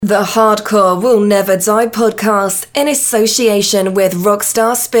The Hardcore Will Never Die podcast in association with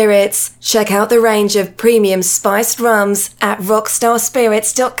Rockstar Spirits. Check out the range of premium spiced rums at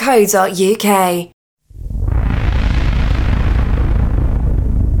rockstarspirits.co.uk.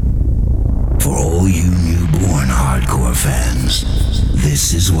 For all you newborn hardcore fans,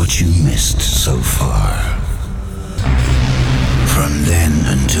 this is what you missed so far. From then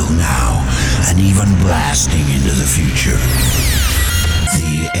until now, and even blasting into the future,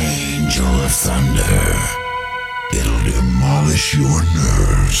 the Angel of Thunder. It'll demolish your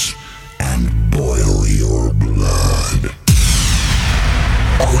nerves and boil your blood.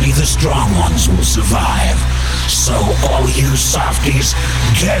 Only the strong ones will survive, so all you softies,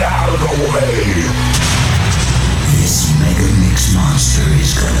 get out of the way! This mega mix monster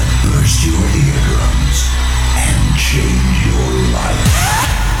is gonna burst your eardrums and change your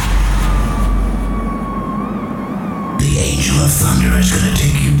life. The Angel of Thunder is gonna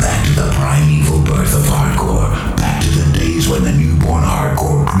take you back to the primeval birth of hardcore, back to the days when the newborn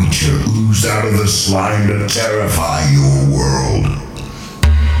hardcore creature oozed out of the slime to terrify your world.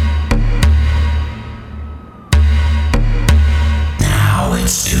 Now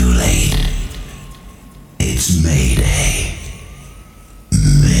it's too late. It's Mayday.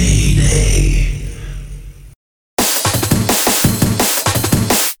 Mayday.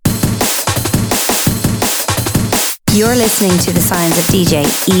 You're listening to the sounds of DJ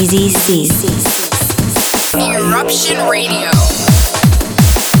Easy C. Eruption Radio.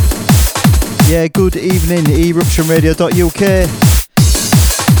 Yeah, good evening, eruptionradio.uk.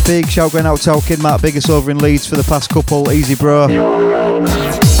 Big shout going out to our kid Matt Biggest over in Leeds for the past couple, easy bro.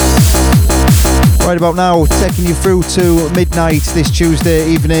 Right about now, taking you through to midnight this Tuesday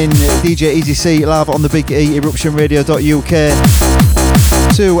evening, DJ Easy C live on the Big E, eruptionradio.uk.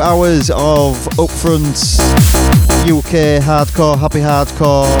 2 hours of upfront UK hardcore, happy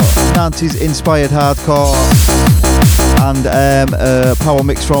hardcore, 90s inspired hardcore, and a power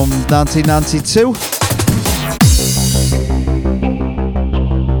mix from 1992.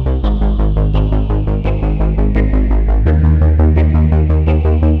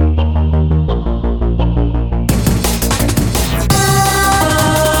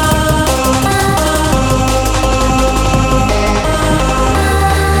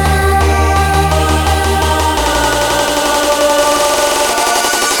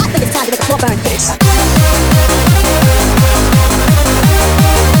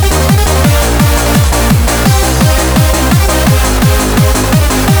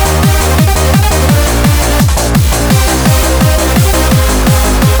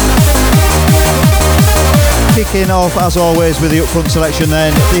 Kicking off as always with the upfront selection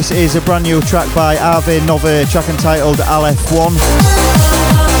then. This is a brand new track by Ave Nove, track entitled Aleph 1.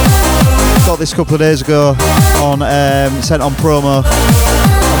 Got this a couple of days ago on sent on promo.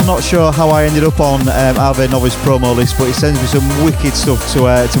 I'm not sure how I ended up on Ave Nove's promo list, but he sends me some wicked stuff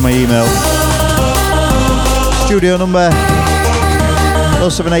to my email. Studio number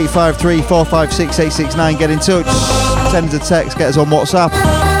 07853 456 869. Get in touch, send us a text, get us on WhatsApp.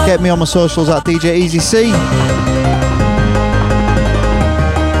 Get me on my socials at DJ Easy C.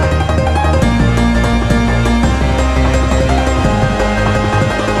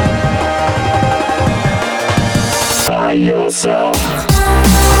 By yourself.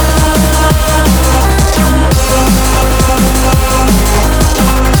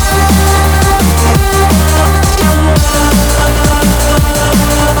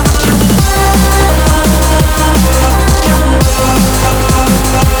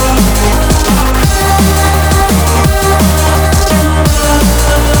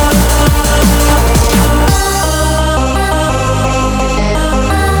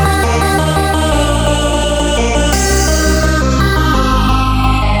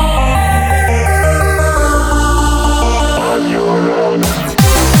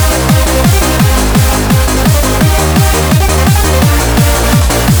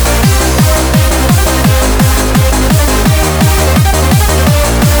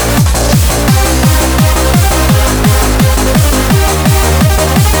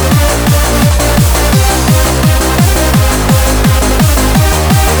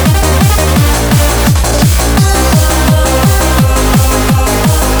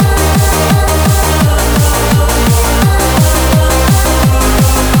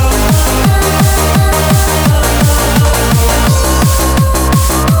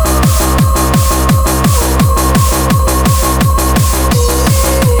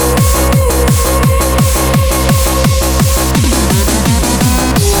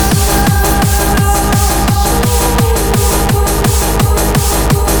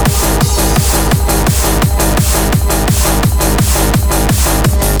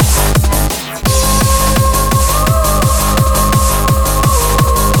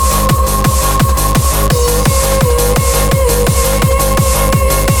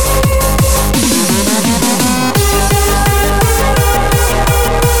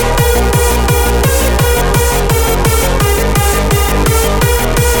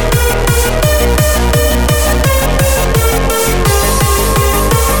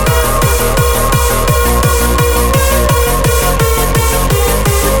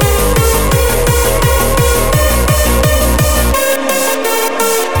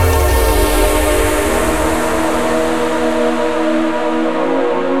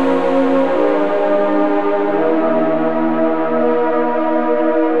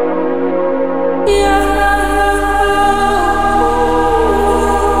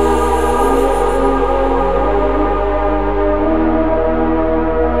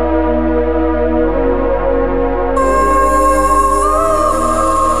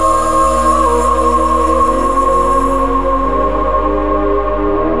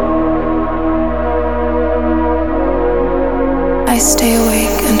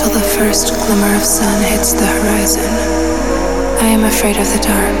 glimmer of sun hits the horizon. I am afraid of the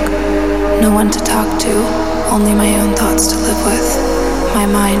dark. No one to talk to, only my own thoughts to live with. My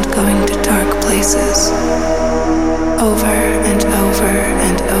mind going to dark places. Over and over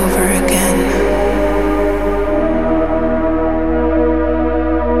and over again.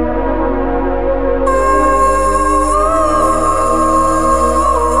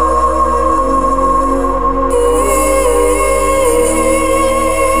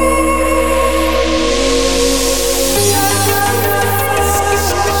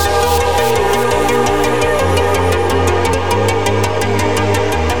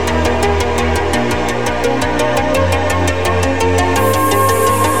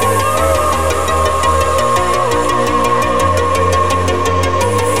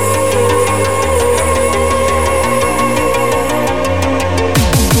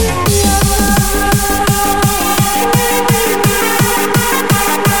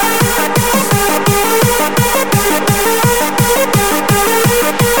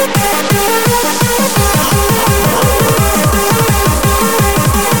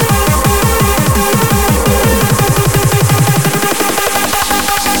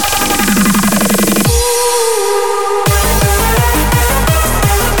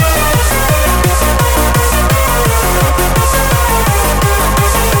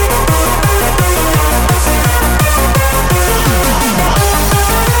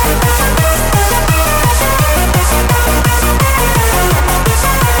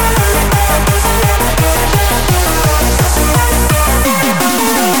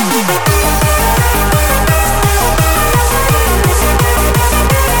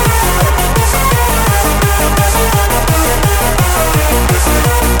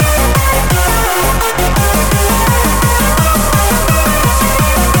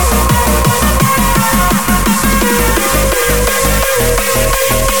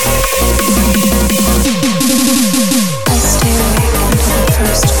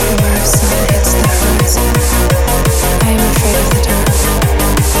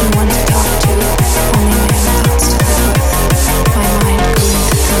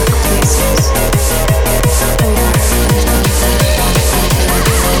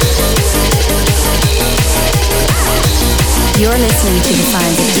 You're listening to the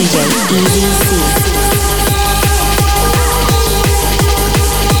sounds of DJ Easy C.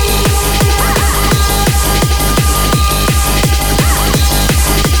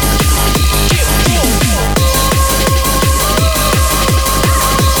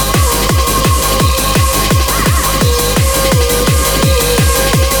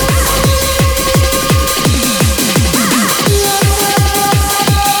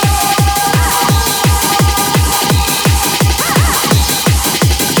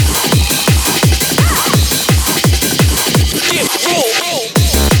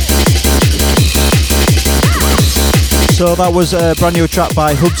 So that was a brand new track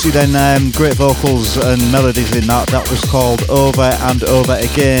by Hubsy then, great vocals and melodies in that. That was called Over and Over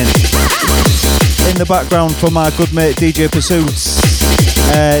Again. In the background from our good mate DJ Pursuits,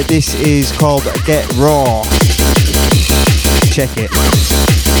 this is called Get Raw. Check it.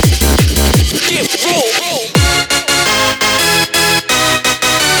 Get raw.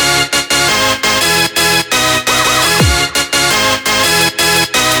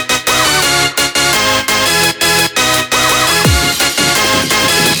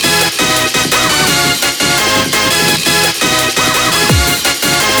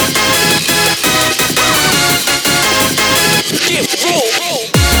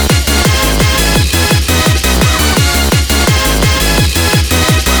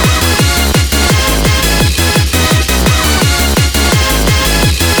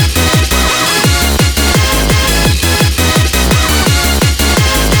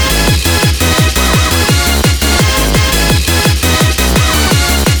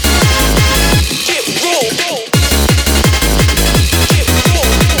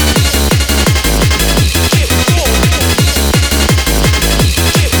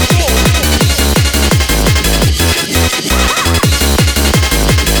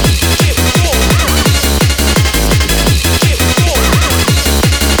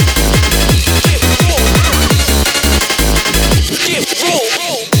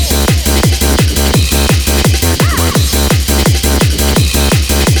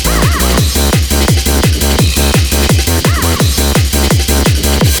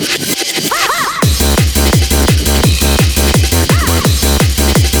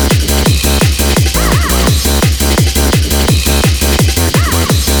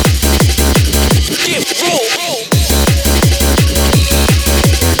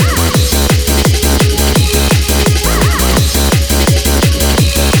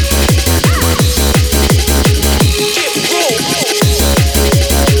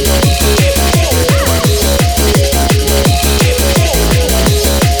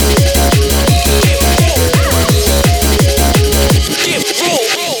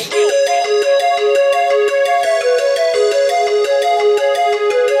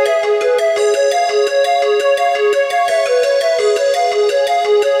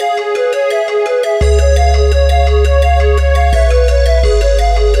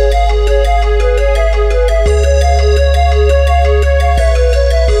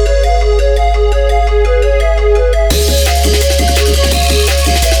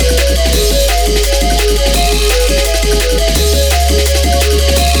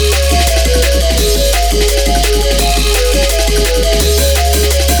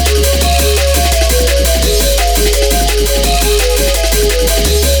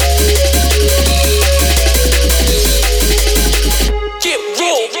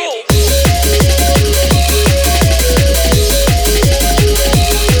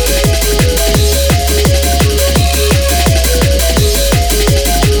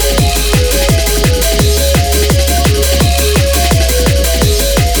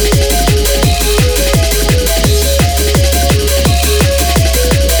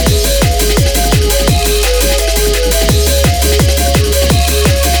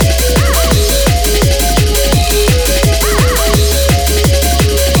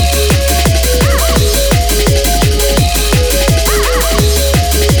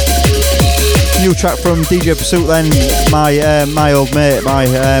 new track from DJ Pursuit then, my old mate,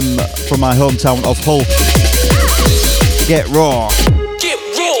 from my hometown of Hull. Get Raw.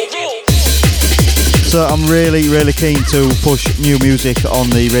 So I'm really keen to push new music on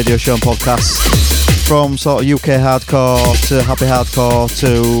the Radio Show and podcast, from sort of UK hardcore to happy hardcore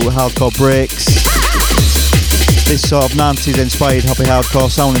to hardcore breaks. This sort of 90s inspired happy hardcore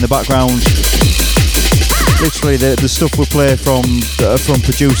sound in the background. Literally the stuff we play from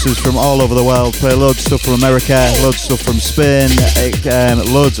producers from all over the world. Play loads of stuff from America, loads of stuff from Spain,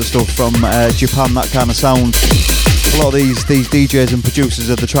 loads of stuff from Japan, that kind of sound. A lot of these DJs and producers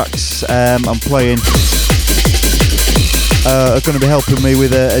of the tracks I'm playing are going to be helping me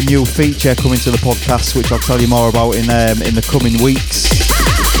with a new feature coming to the podcast, which I'll tell you more about in the coming weeks.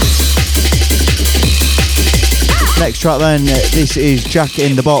 Next track then, this is Jack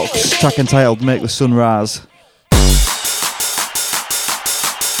in the Box, track entitled Make the Sun Rise.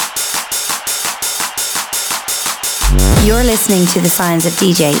 You're listening to the sounds of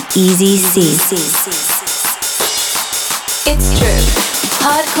DJ Easy C. It's true.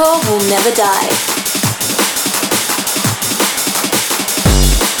 Hardcore will never die.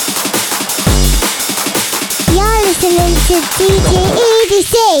 You're listening to DJ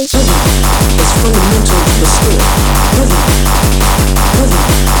EDC. It's fundamental to the spirit.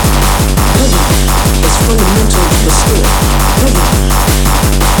 It's fundamental to the spirit.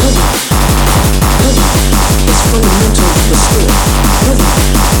 It's fundamental to the spirit.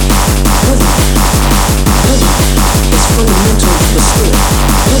 It's fundamental to the spirit.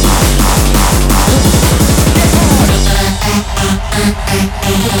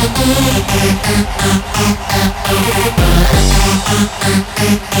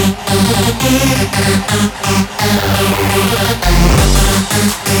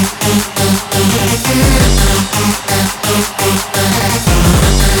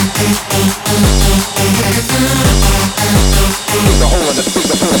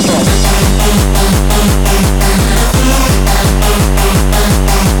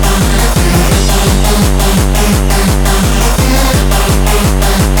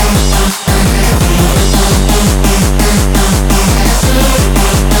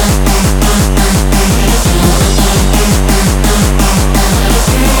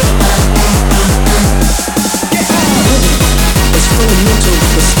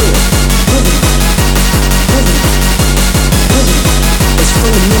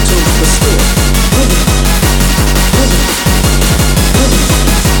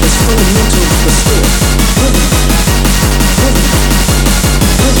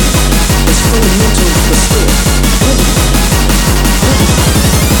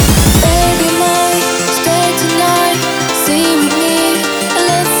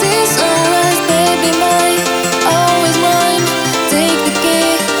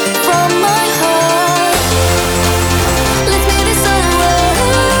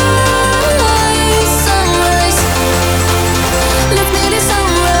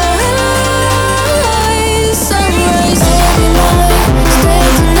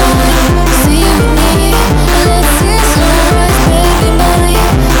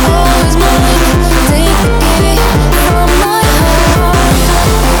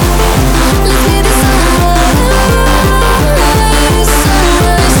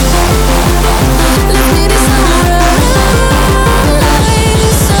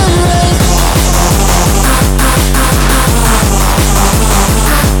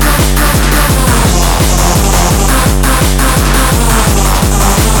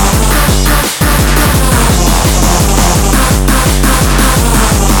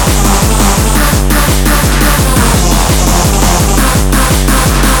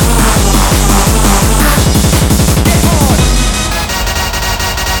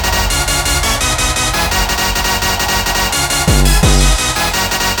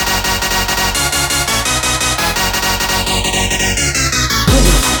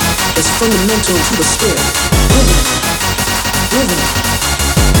 Fundamental to the spirit.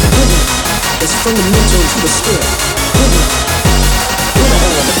 It's fundamental to the spirit.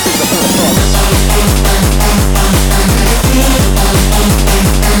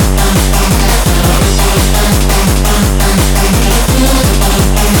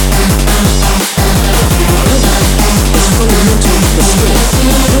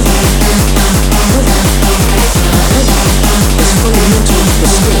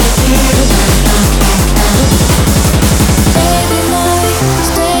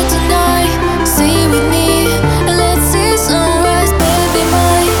 Baby,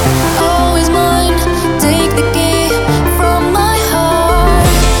 my always mine. Take the key from my heart.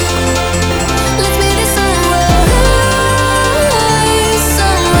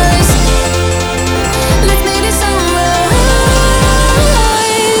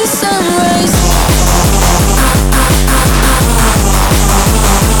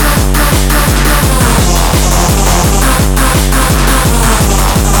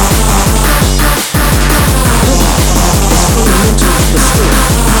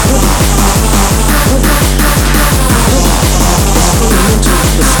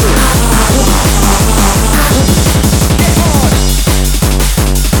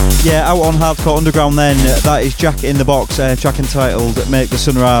 Yeah, out on Hardcore Underground then, that is Jack in the Box, track entitled Make the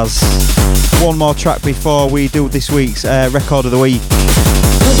Sunrise. One more track before we do this week's Record of the Week.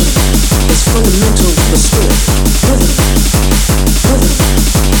 It's fundamental to the spirit.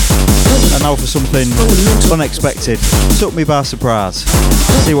 And now for something unexpected. Took me by surprise.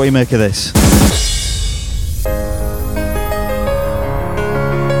 See what you make of this.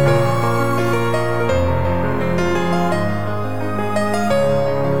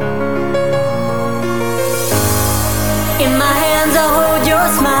 In my hands I hold your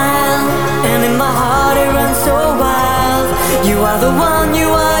smile, and in my heart it runs so wild. You are the one, you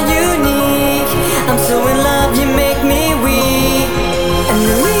are unique. I'm so in love, you make me weak. And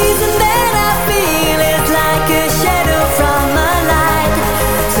the reason that I feel is like a shadow from my light.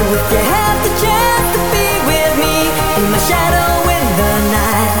 So if you have the chance to be with me, be my shadow in the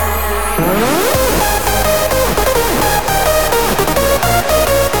night.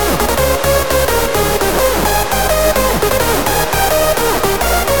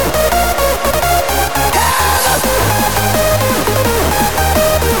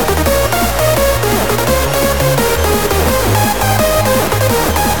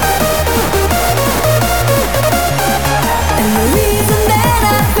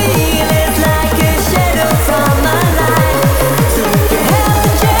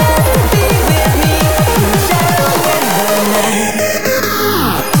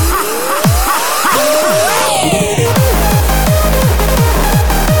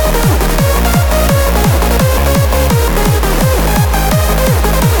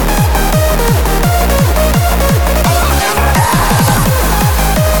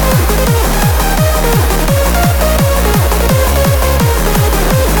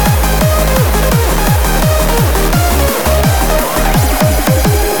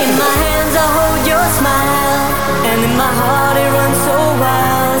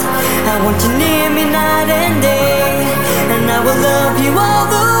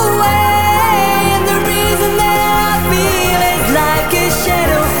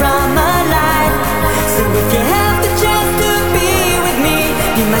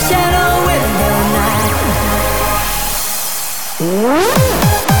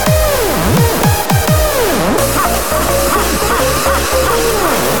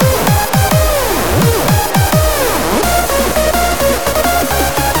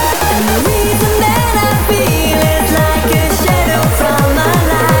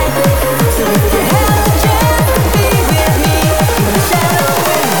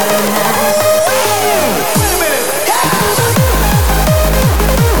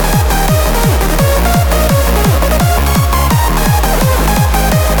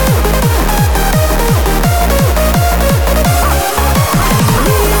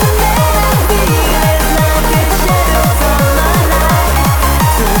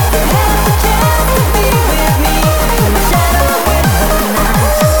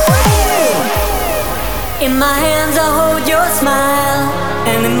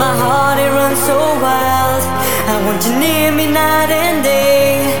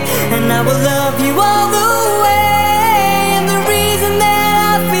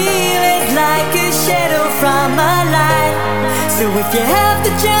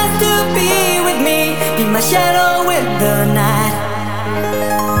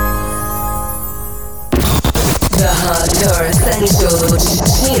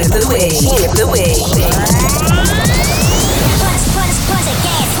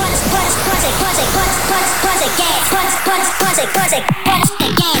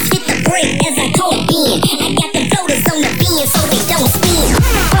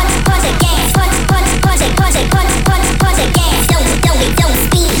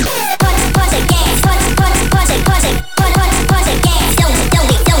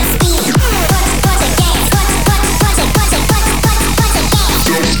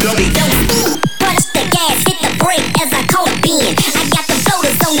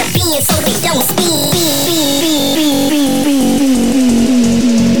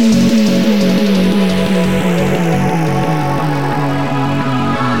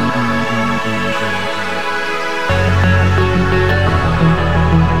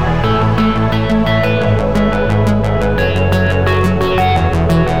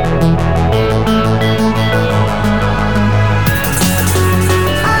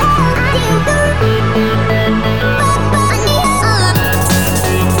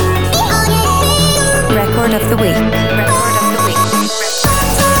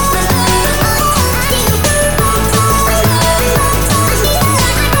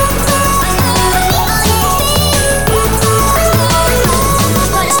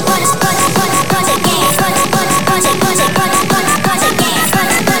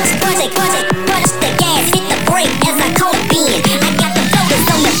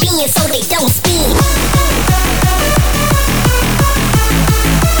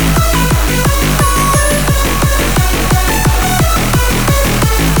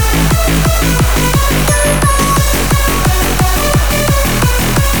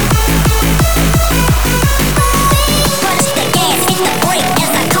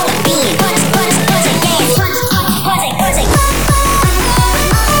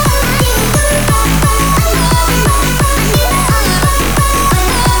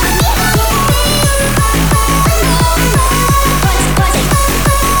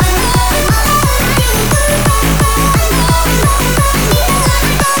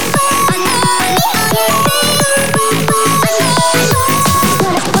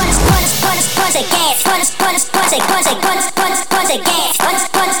 punch it, punch the gas, punch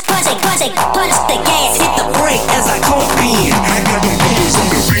the gas, hit the brake as I come in. I got them bullets on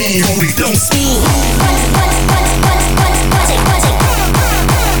the beam, homie, don't speed. Punch it, punch it.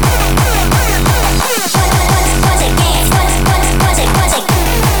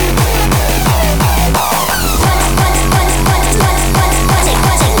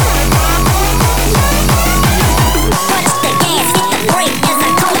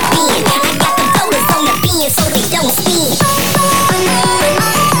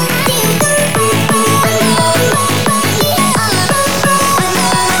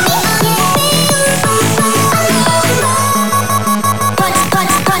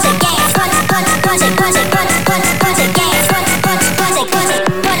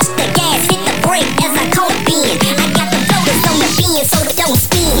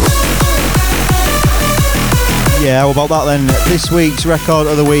 Yeah, how about that then? This week's record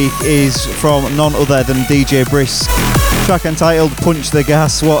of the week is from none other than DJ Brisk. Track entitled Punch the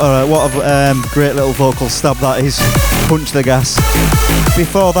Gas. What a great little vocal stab that is. Punch the Gas.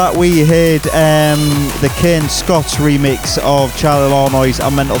 Before that we heard the Kane Scott remix of Charlie Lawnoise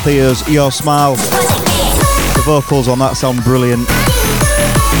and Mental Theo's Your Smile. The vocals on that sound brilliant.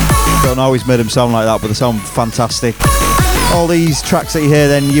 Don't know how he's made them sound like that, but they sound fantastic. All these tracks that you hear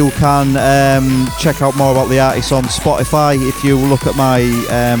then you can check out more about the artists on Spotify. If you look at my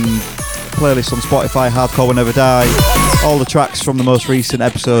playlist on Spotify, Hardcore Will Never Die, all the tracks from the most recent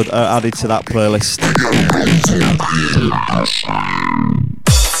episode are added to that playlist.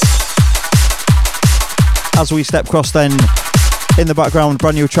 As we step across then, in the background,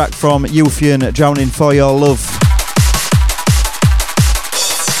 brand new track from Euphian, Drowning for Your Love.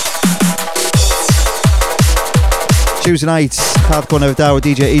 Tuesday night, Hardcore Never Die with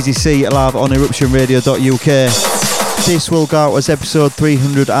DJ Easy C live on eruptionradio.uk. This will go out as episode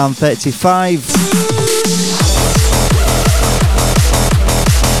 335.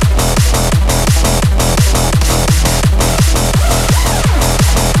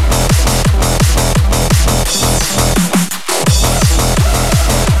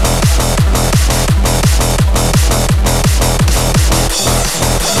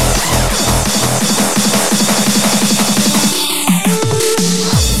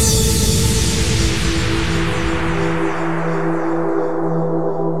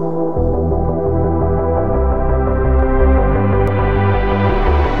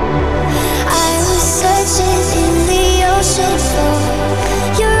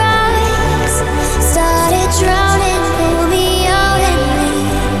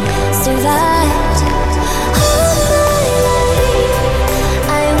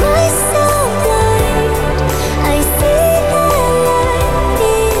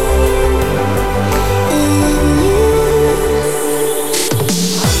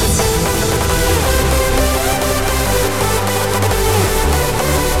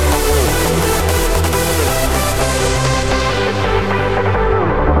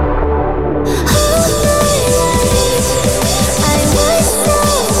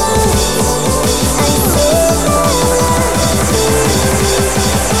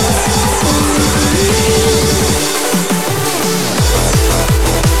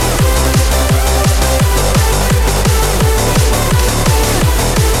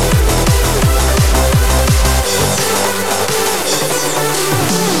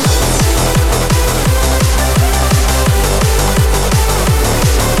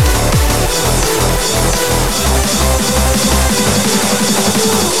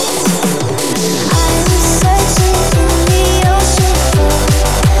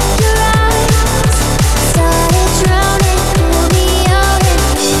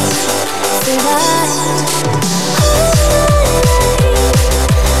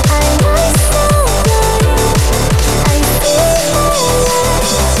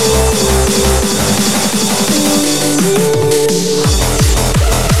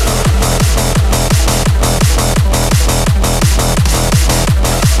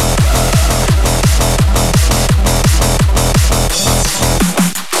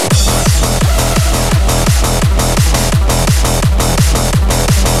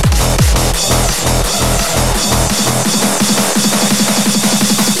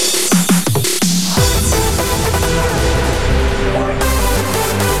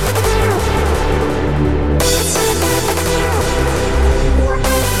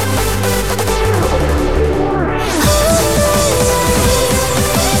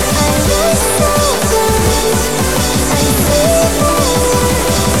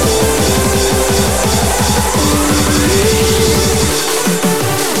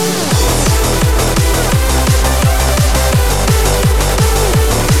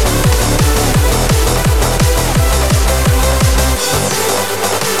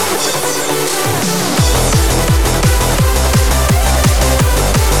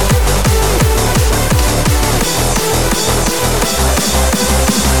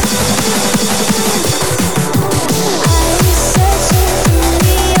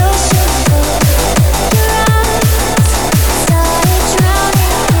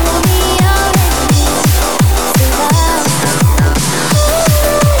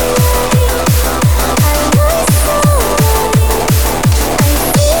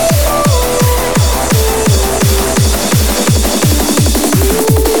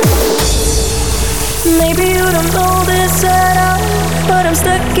 Maybe you don't know this at all, but I'm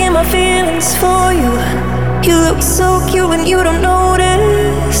stuck in my feelings for you. You look so cute when you don't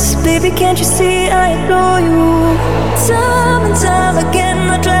notice. Baby, can't you see I adore you? Time and time again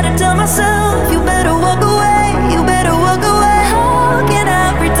I try to tell myself, you better walk away, you better walk away. How can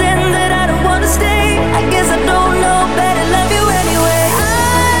I pretend that I don't wanna stay? I guess I don't know better, love you anyway.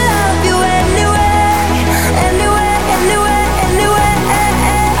 I love you anyway, anyway, anyway, anyway.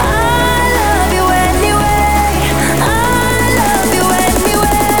 I love you anyway, I love you anyway.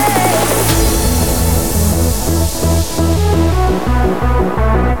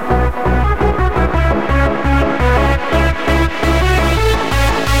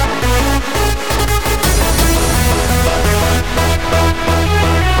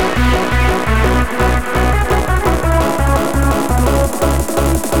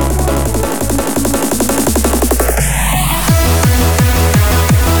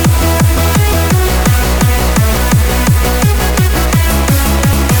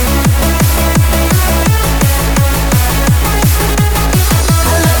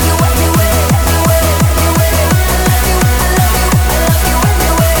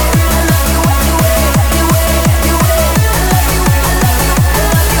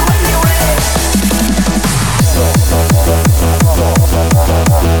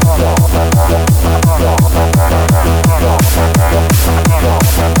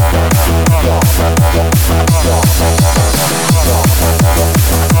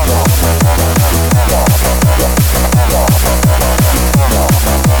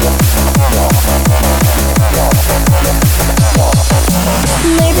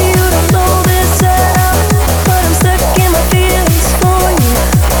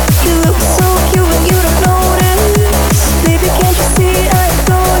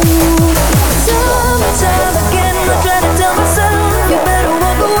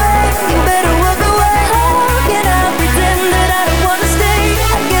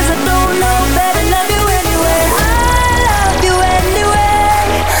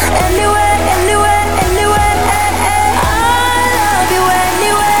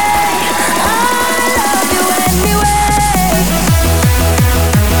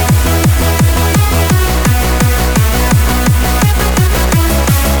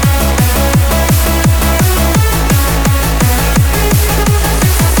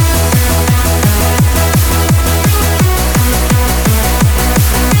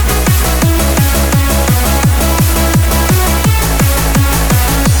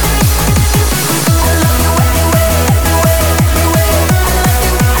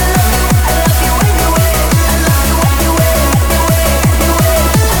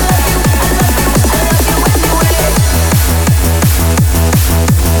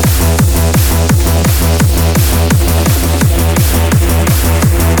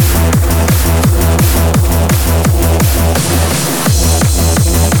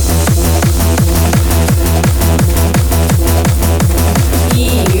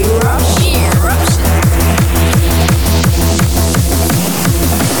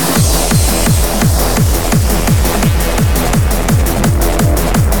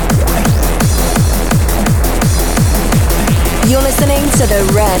 You're listening to the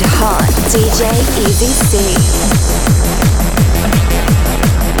Red Hot DJ Easy C.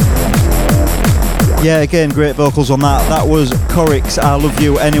 Yeah, again, great vocals on that. That was Corix, I Love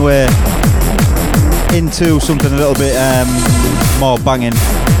You Anyway. Into something a little bit more banging.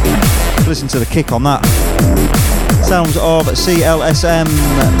 Listen to the kick on that. Sounds of CLSM,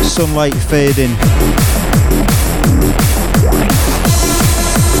 Sunlight Fading.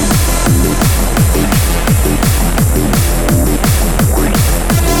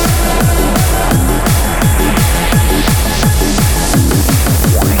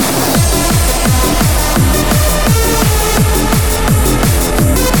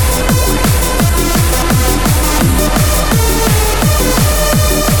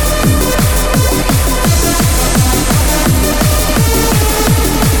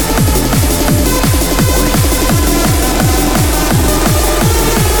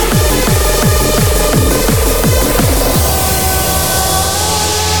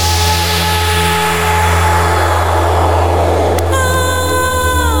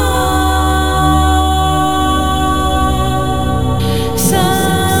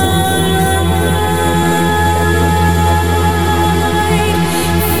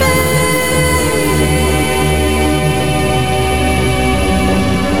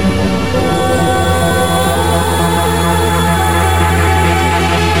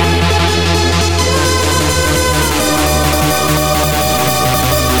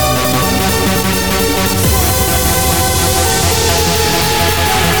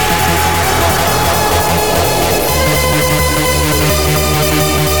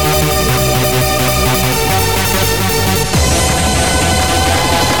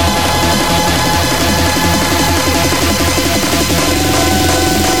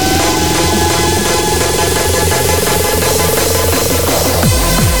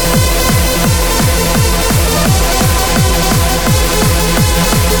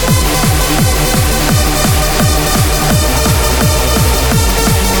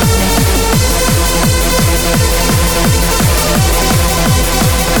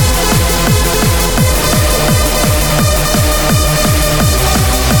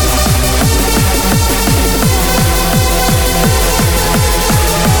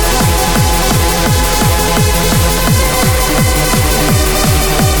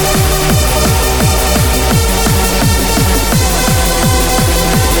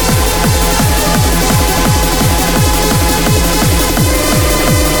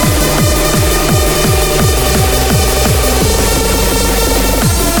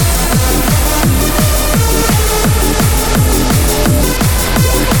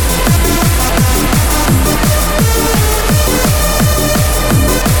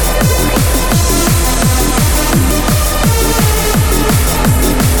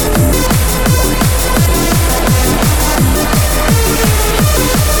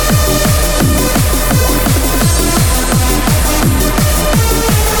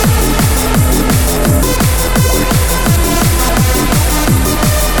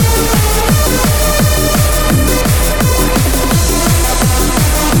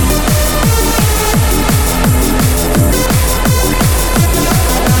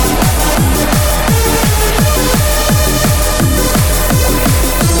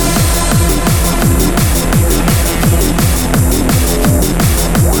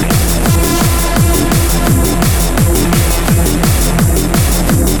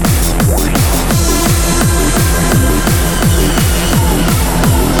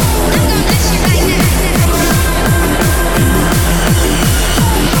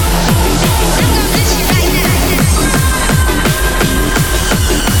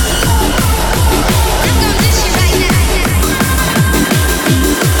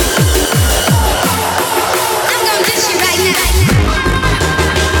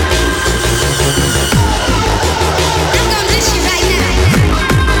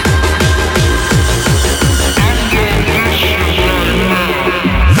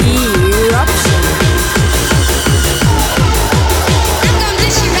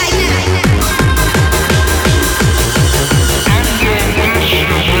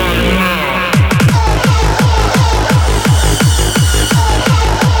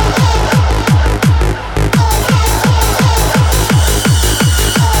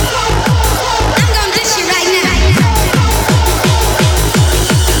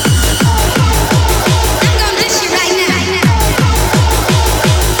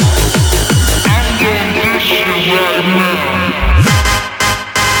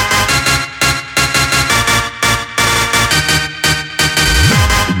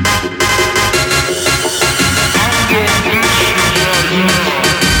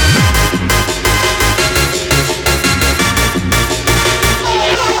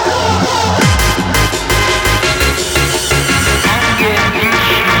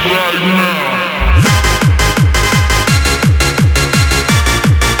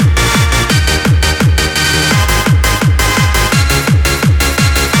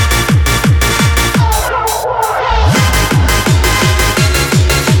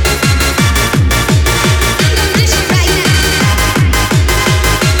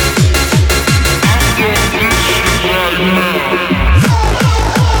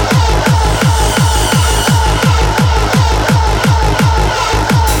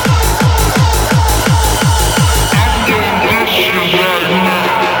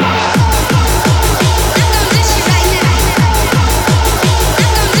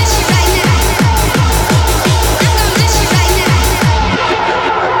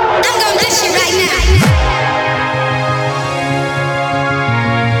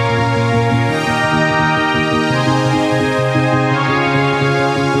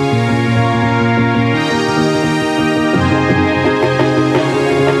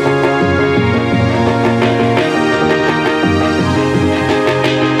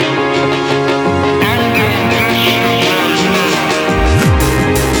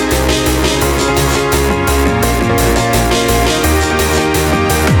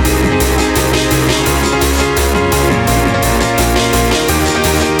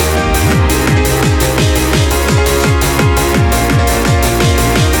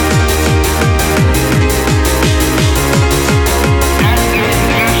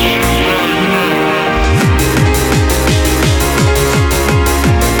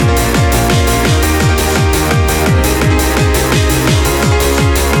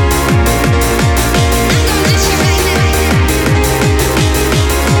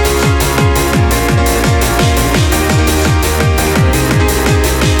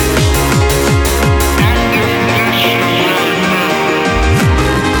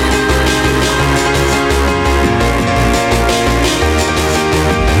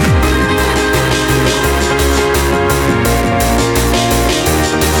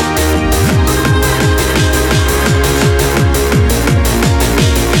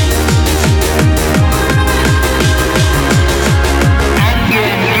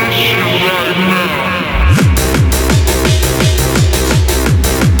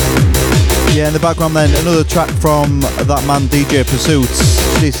 in the background then, another track from that man DJ Pursuits.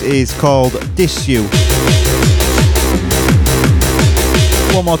 This is called Diss You.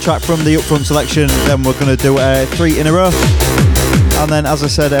 One more track from the Upfront selection, then we're going to do 3 in a row. And then, as I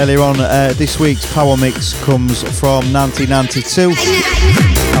said earlier on, this week's Power Mix comes from 1992.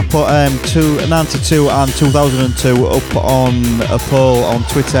 I put 92 and 2002 up on a poll on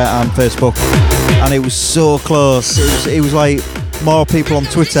Twitter and Facebook, and it was so close. It was like more people on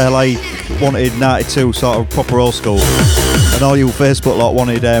Twitter like wanted 92, sort of proper old school, and all you Facebook lot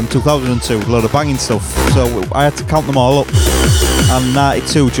wanted 2002, a load of banging stuff. So I had to count them all up, and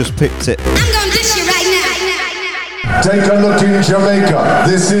 92 just picked it. I'm gonna dish you right now. Take a look in Jamaica.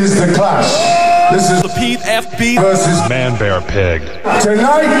 This is The Clash. This is the Pete FB versus Man Bear Pig.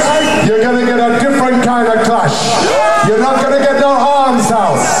 Tonight, you're gonna get a different kind of clash. You're not gonna get no arms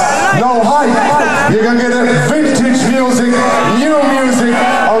house, no hype. You're gonna get a vintage music, new music,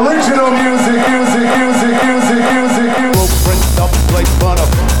 original music. Blueprint up, play fun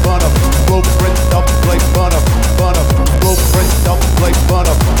up. Blueprint up, play fun up. Blueprint up, play fun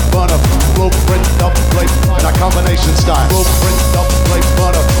up. Blueprint up, play in a combination style. Blueprint up, play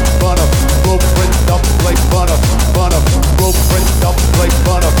fun up. Blueprint up, play fun up. Blueprint up, play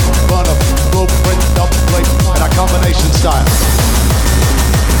fun up. Blueprint up, play in a combination style.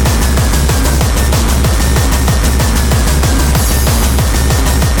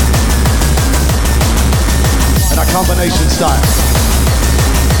 In a combination style.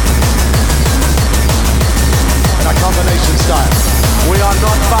 In a combination style. We are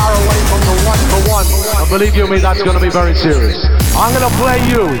not far away from the 1-for-1, and believe you me, that's going to be very serious. I'm going to play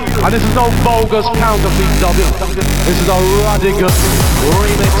you, and this is no bogus counterfeit W. This is a radical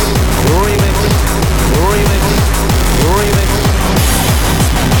remix.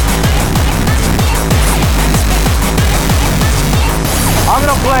 I'm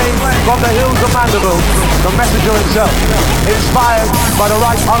going to play from the hills of Mandeville, the messenger himself, inspired by the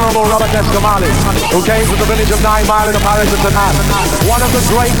Right Honourable Robert Escamali, who came from the village of 9 Mile in the parish of Tanat. One of the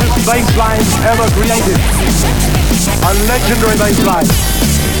greatest bass lines ever created. A legendary bass line.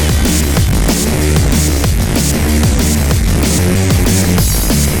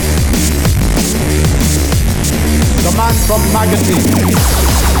 The man from Magazine.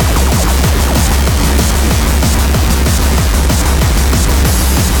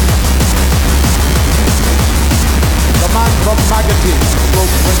 From Magazine,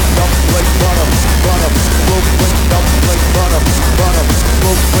 blueprint up, play fun up, blueprint up, play fun up,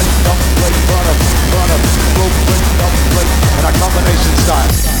 blueprint up, play fun up, blueprint up, play in a combination style.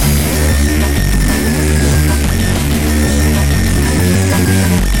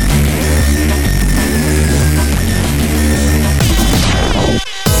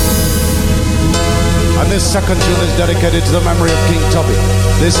 And this second tune is dedicated to the memory of King Tubby.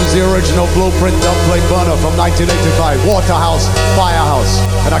 This is the original Blueprint Dubplate Burner from 1985, Waterhouse, Firehouse,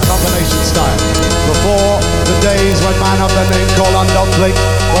 in a combination style. Before the days when man had the name called on Dubplate,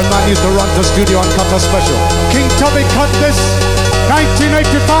 when man used to run to studio and cut a special. King Tubby cut this,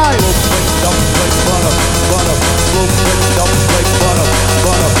 1985. Blueprint Dubplate Burner, Blueprint Dubplate Burner,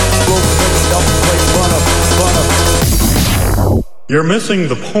 Blueprint Dubplate Burner. You're missing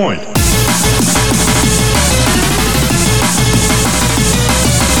the point.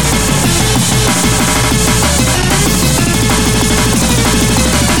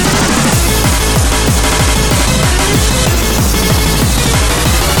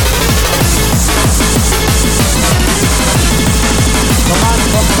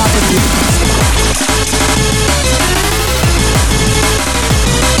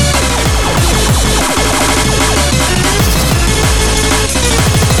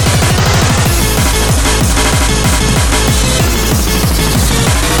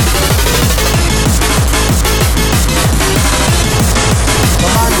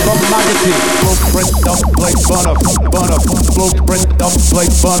 Blueprint up, play fun up. Blueprint up, play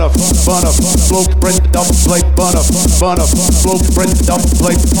fun up. Blueprint up, play fun up. Blueprint up,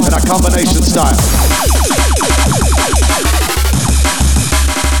 play in a combination style.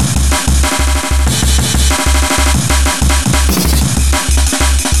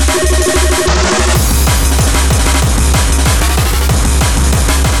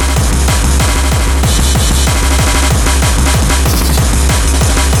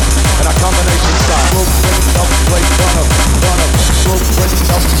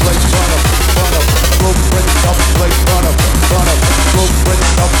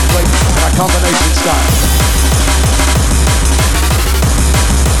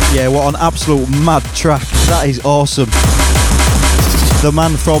 Yeah, what an absolute mad track. That is awesome. The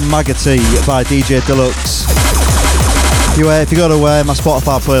Man from Magotty by DJ Deluxe. If you go to my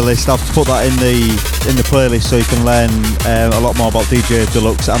Spotify playlist, I've put that in the playlist so you can learn a lot more about DJ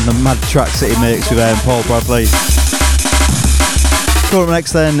Deluxe and the mad tracks that he makes with Paul Bradley. Coming up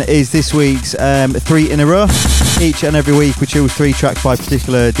next then is this week's 3 in a row. Each and every week we choose 3 tracks by a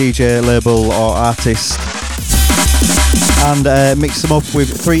particular DJ, label or artist and mix them up with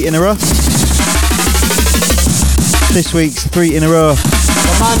 3 in a row. This week's 3 in a row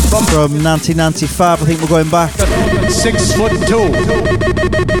from 1995, I think we're going back. 6'2".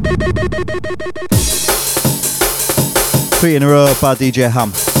 3 in a row by DJ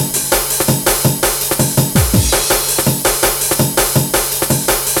Ham.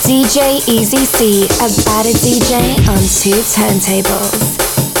 DJ Easy C, a better DJ on 2 turntables.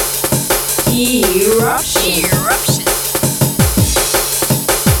 Eruption.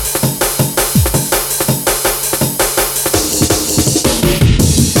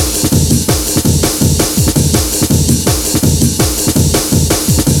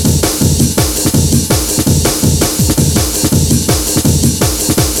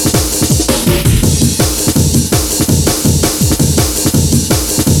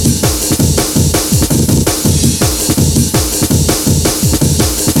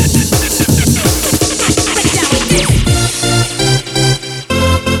 Down with this.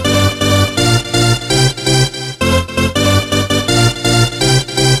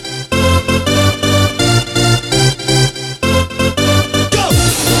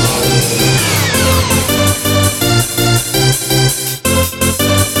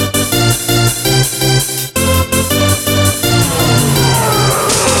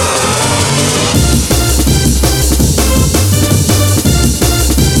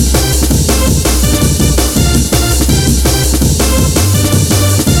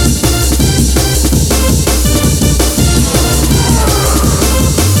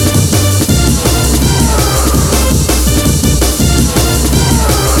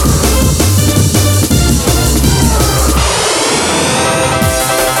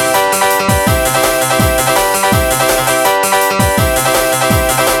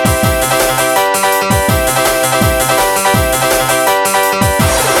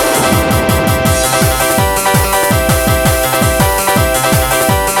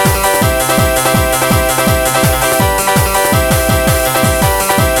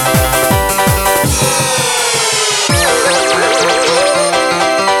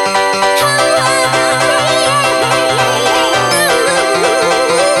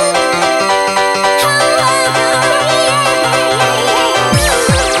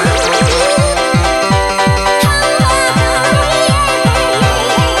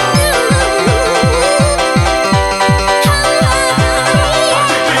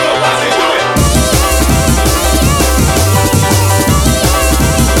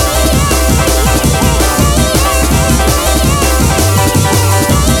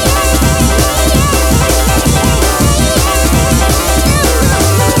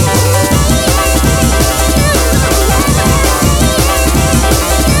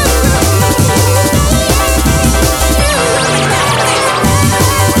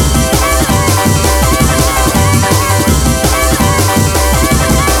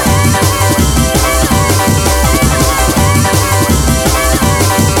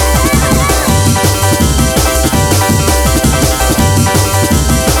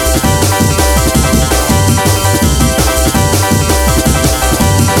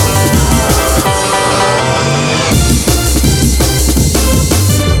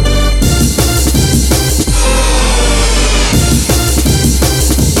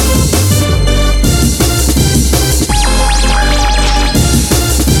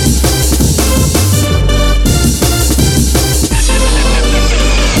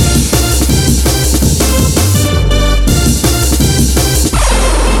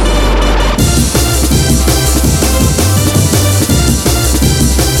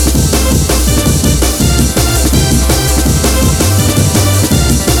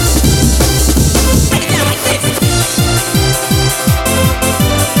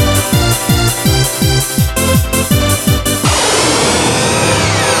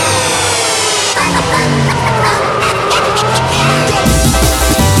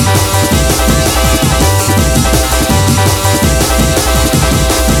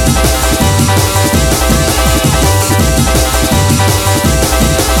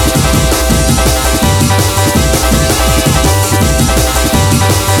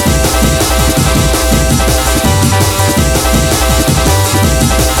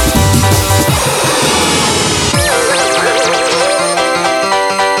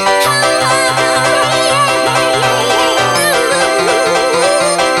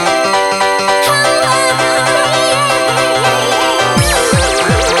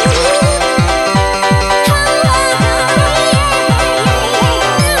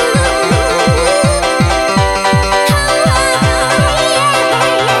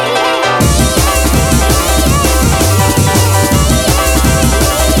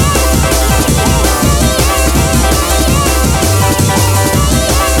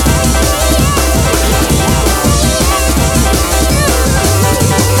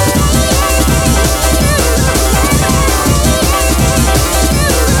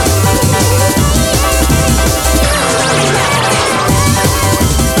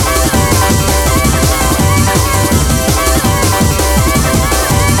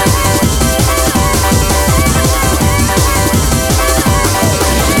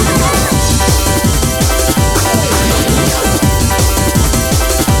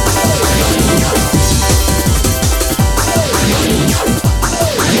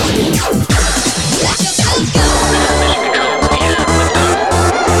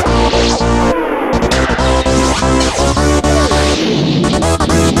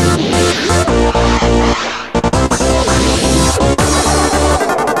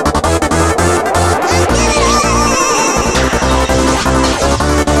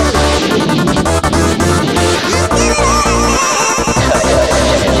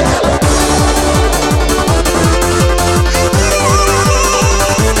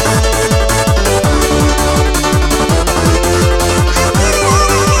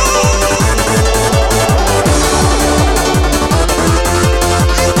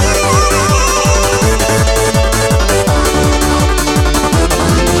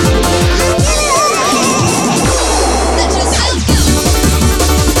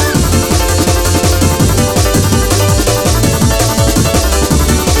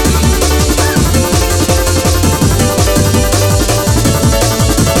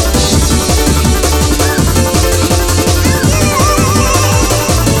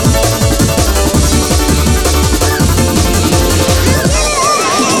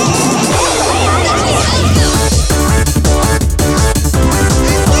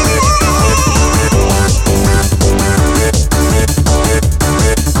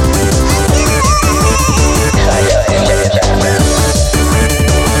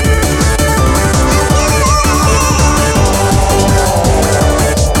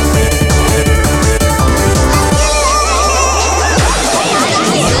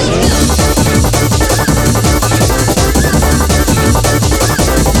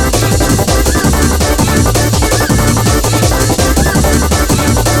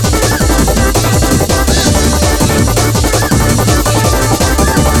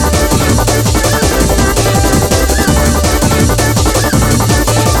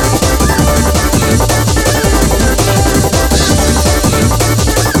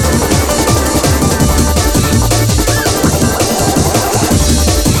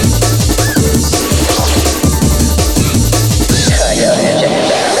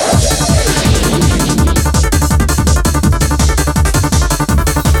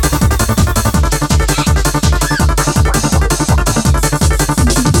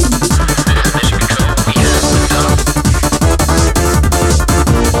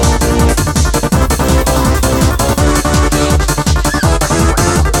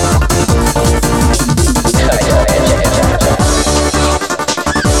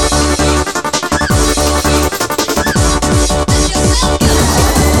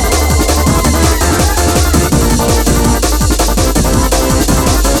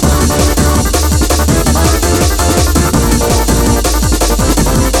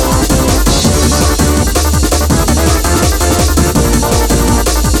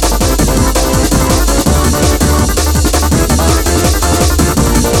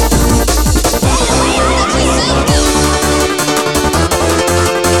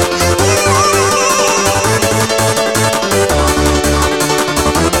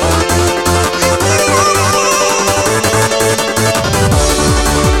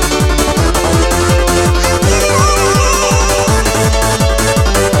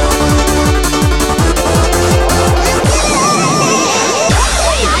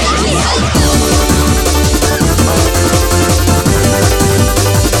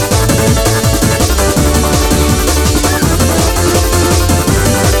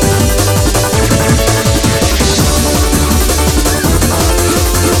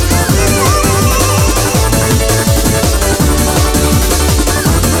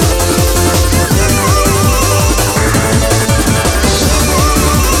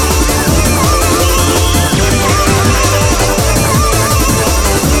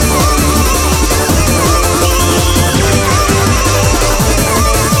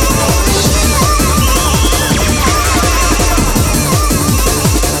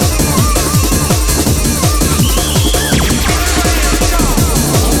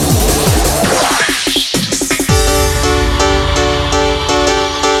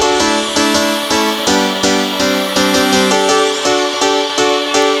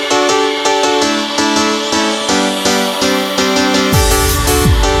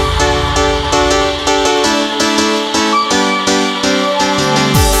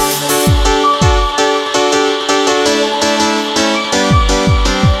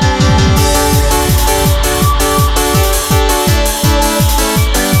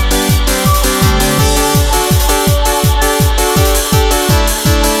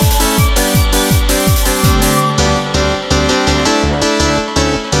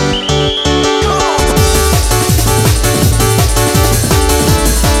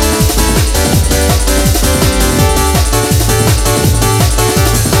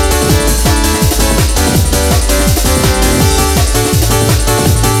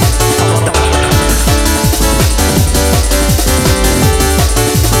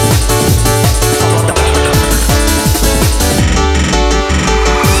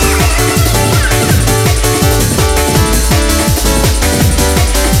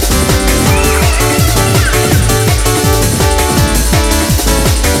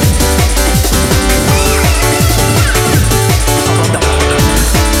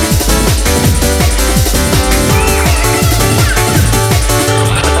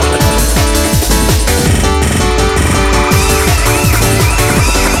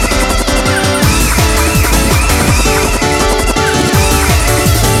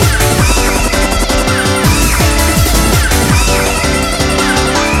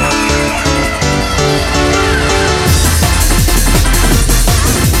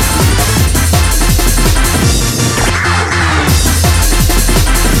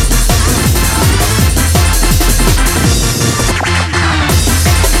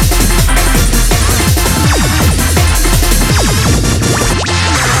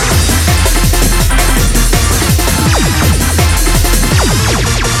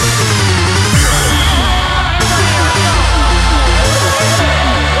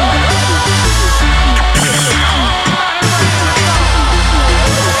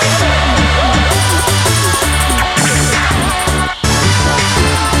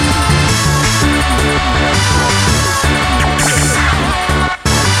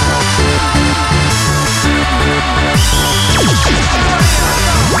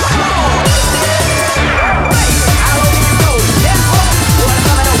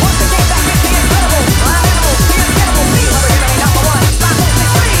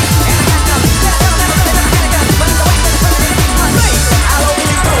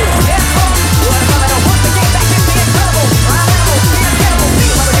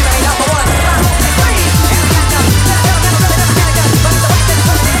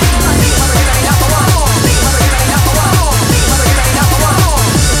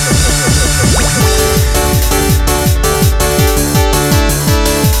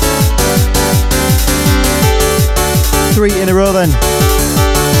 3 in a row then.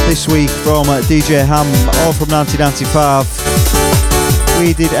 This week from DJ Ham, all from 1995.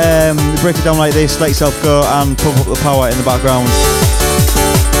 We did Break It Down Like This, Let Yourself Go and Pump Up the Power in the background.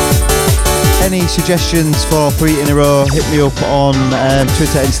 Any suggestions for 3 in a row, hit me up on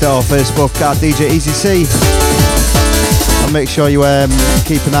Twitter, Insta or Facebook at DJ Easy C. And make sure you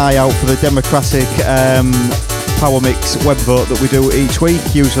keep an eye out for the democratic Power Mix web vote that we do each week,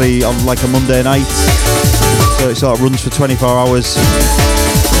 usually on like a Monday night. So it sort of runs for 24 hours.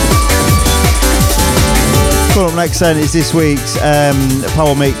 Coming up next then is this week's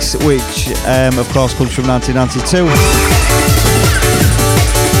Power Mix, which of course comes from 1992.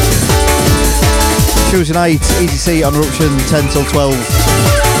 Tuesday night, Easy C on Eruption, 10 till 12.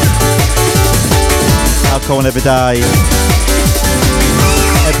 Alcohol Will Never Die.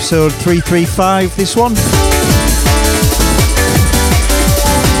 Episode 335, this one.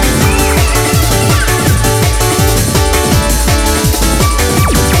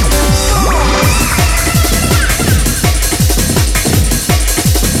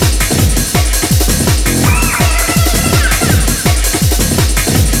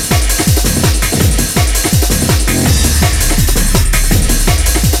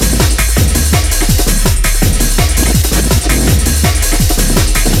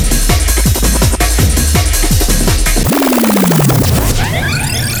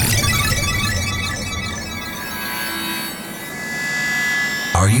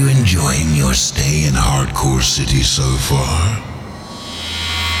 Are you enjoying your stay in Hardcore City so far?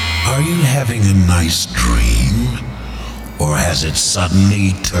 Are you having a nice dream? Or has it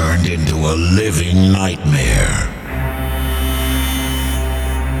suddenly turned into a living nightmare?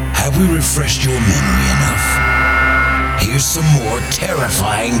 Have we refreshed your memory enough? Here's some more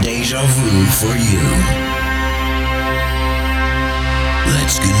terrifying deja vu for you.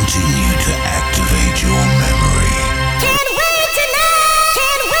 Let's continue to activate your memory.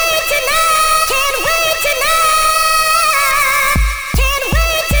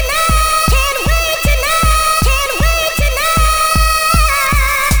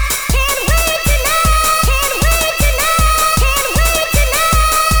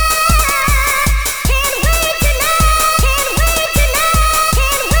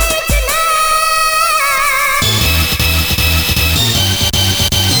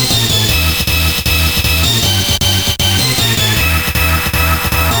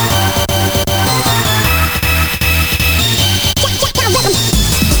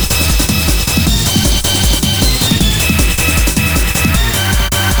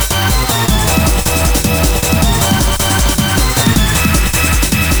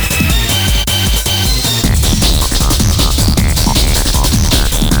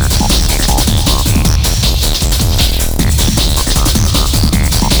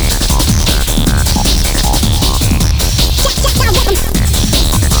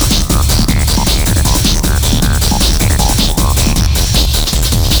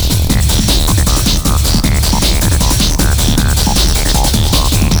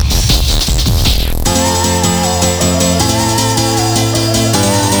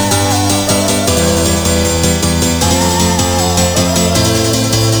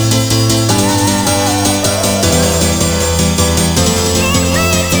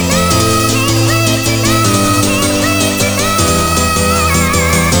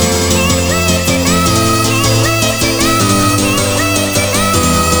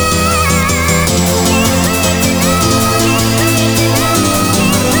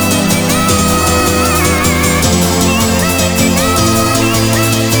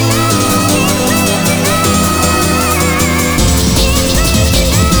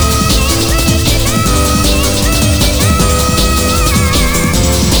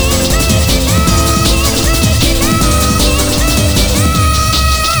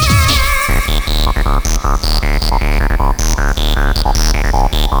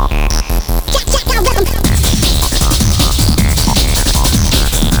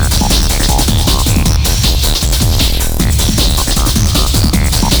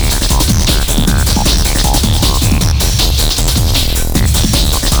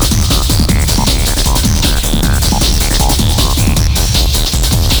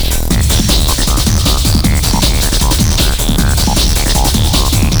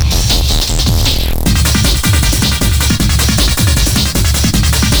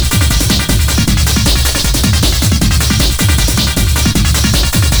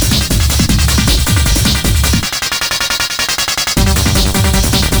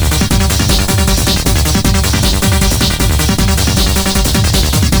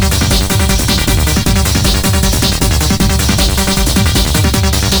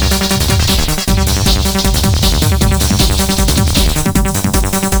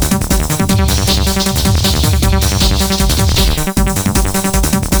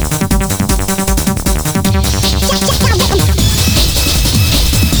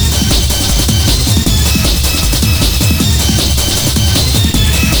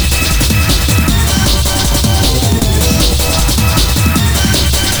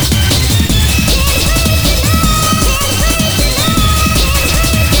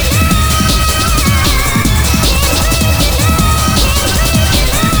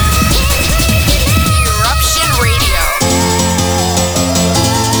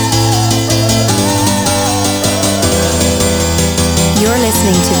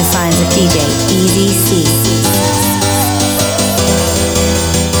 listening to the sounds of DJ Easy C.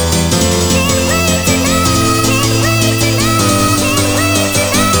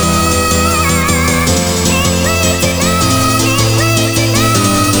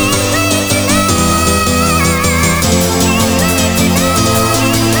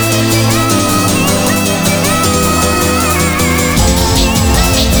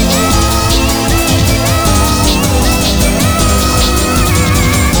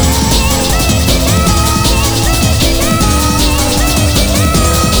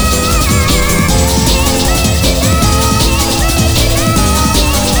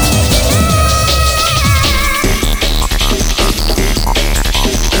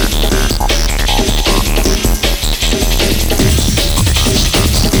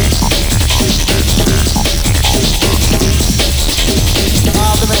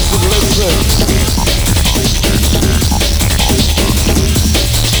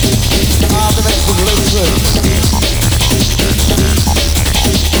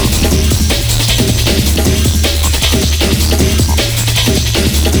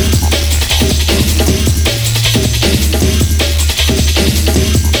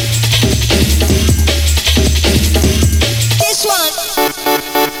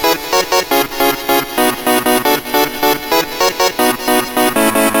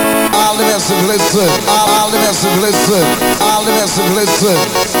 Listen.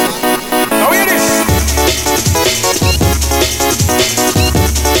 Now hear this.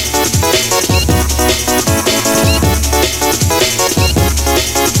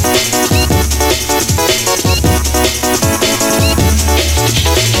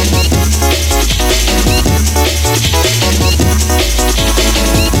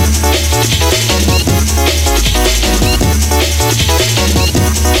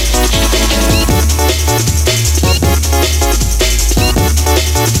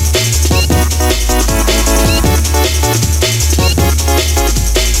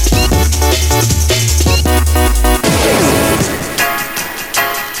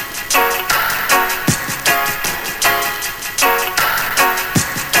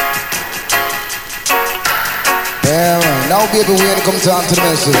 Baby, we had to come down to the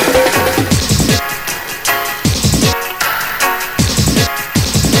message.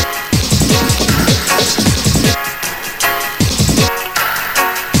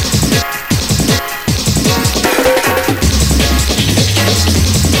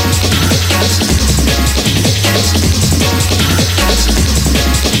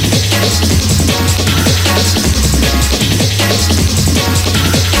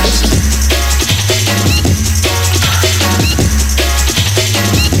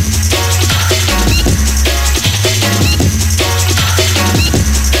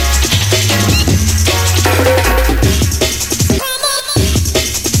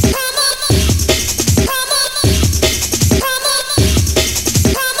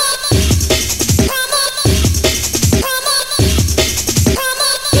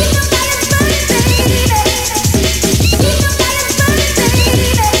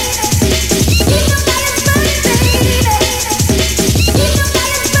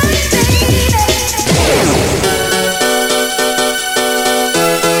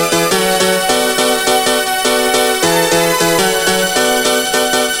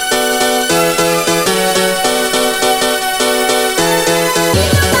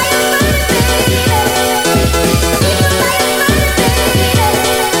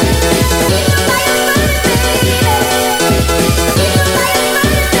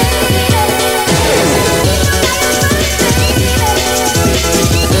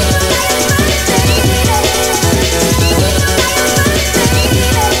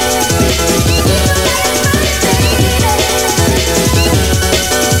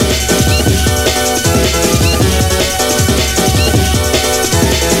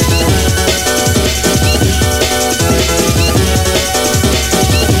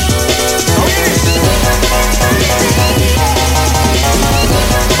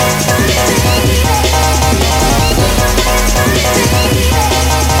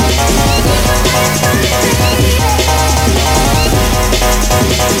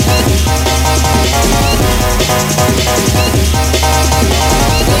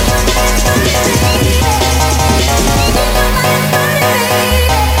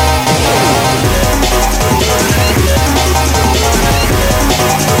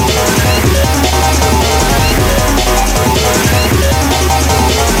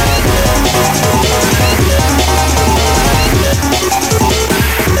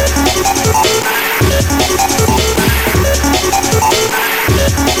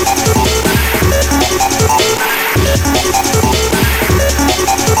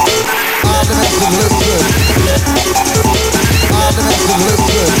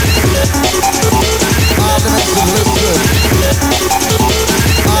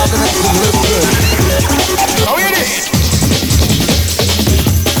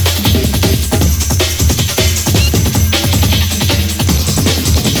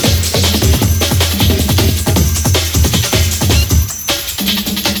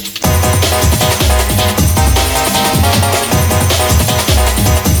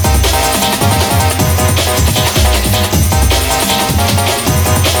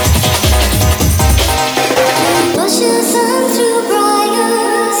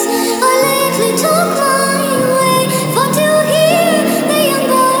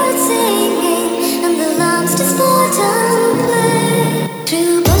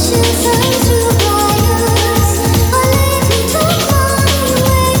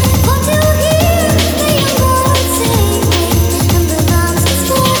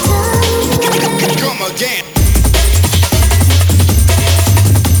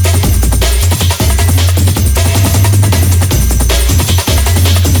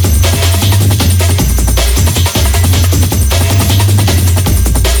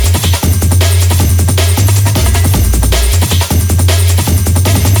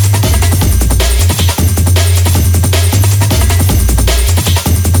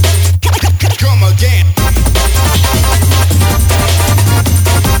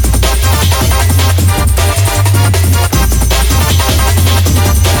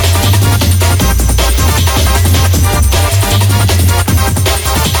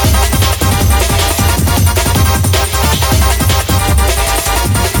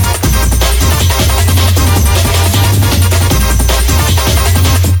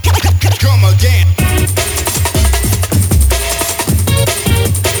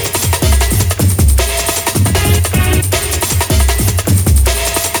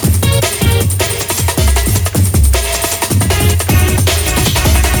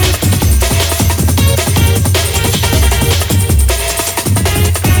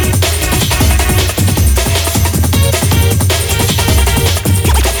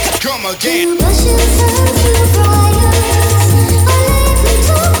 Come again.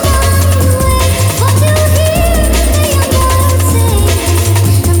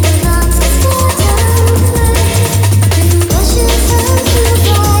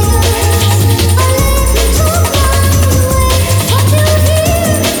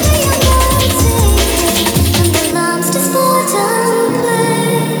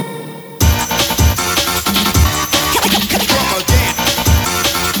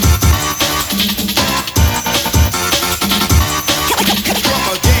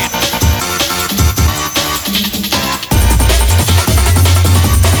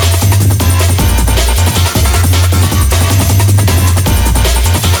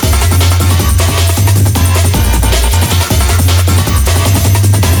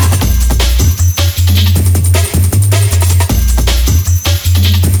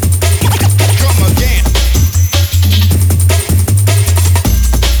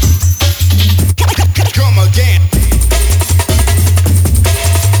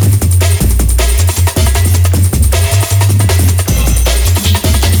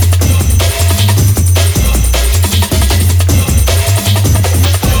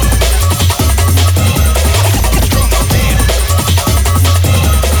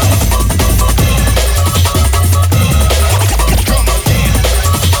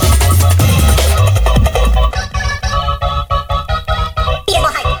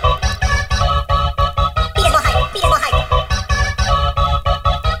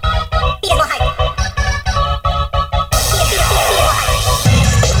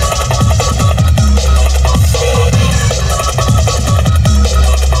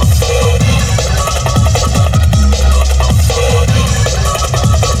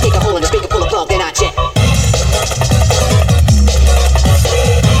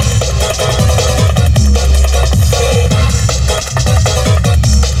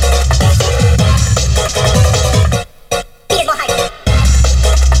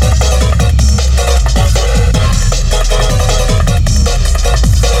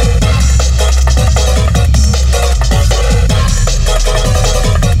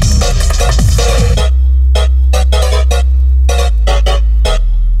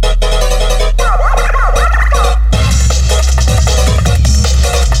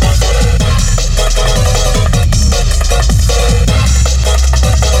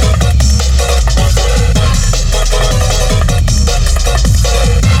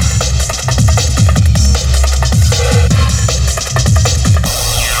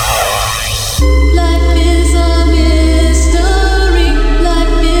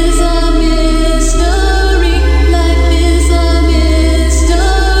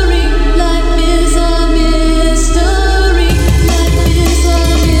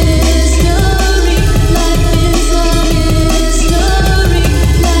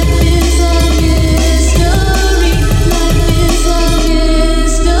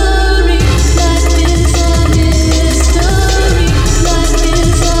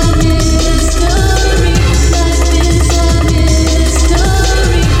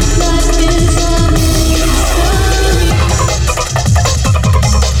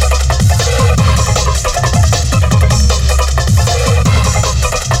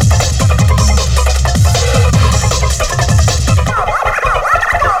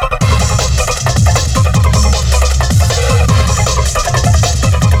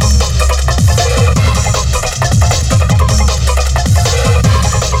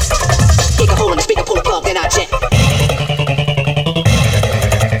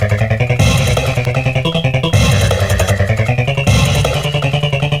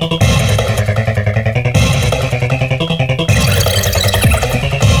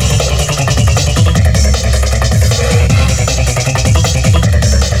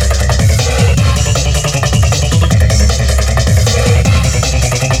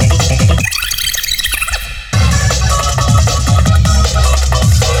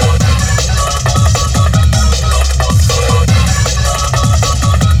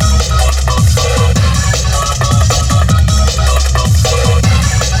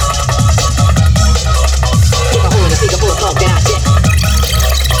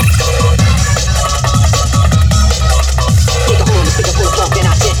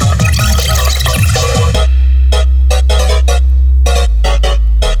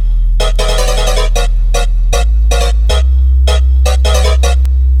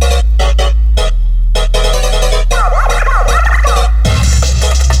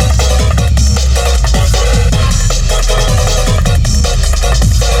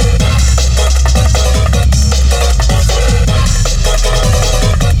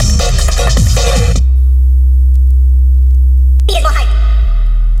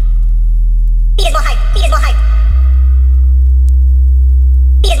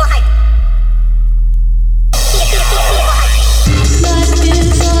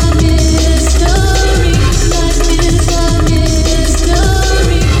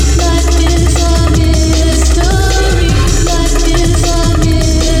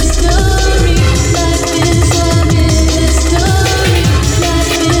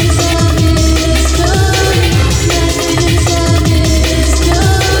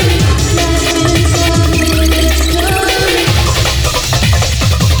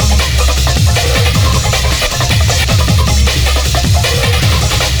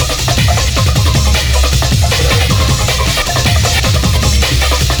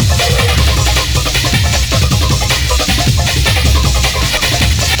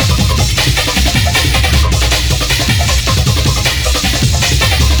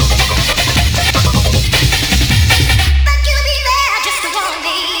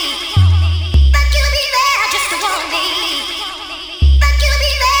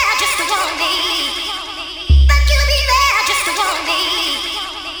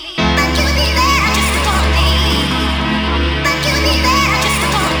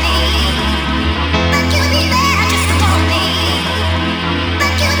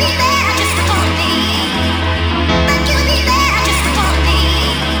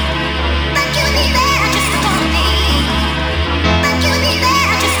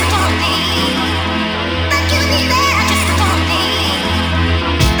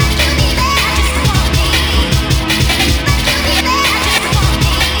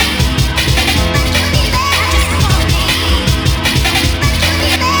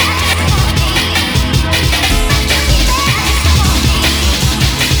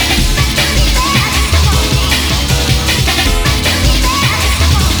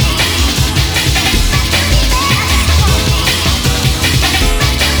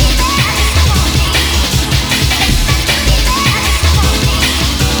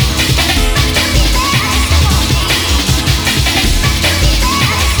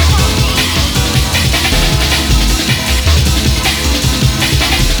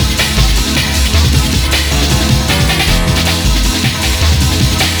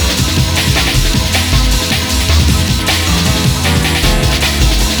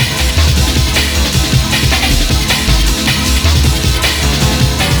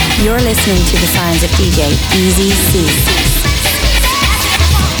 You're listening to the sounds of DJ Easy C.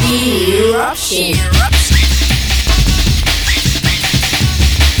 Eruption.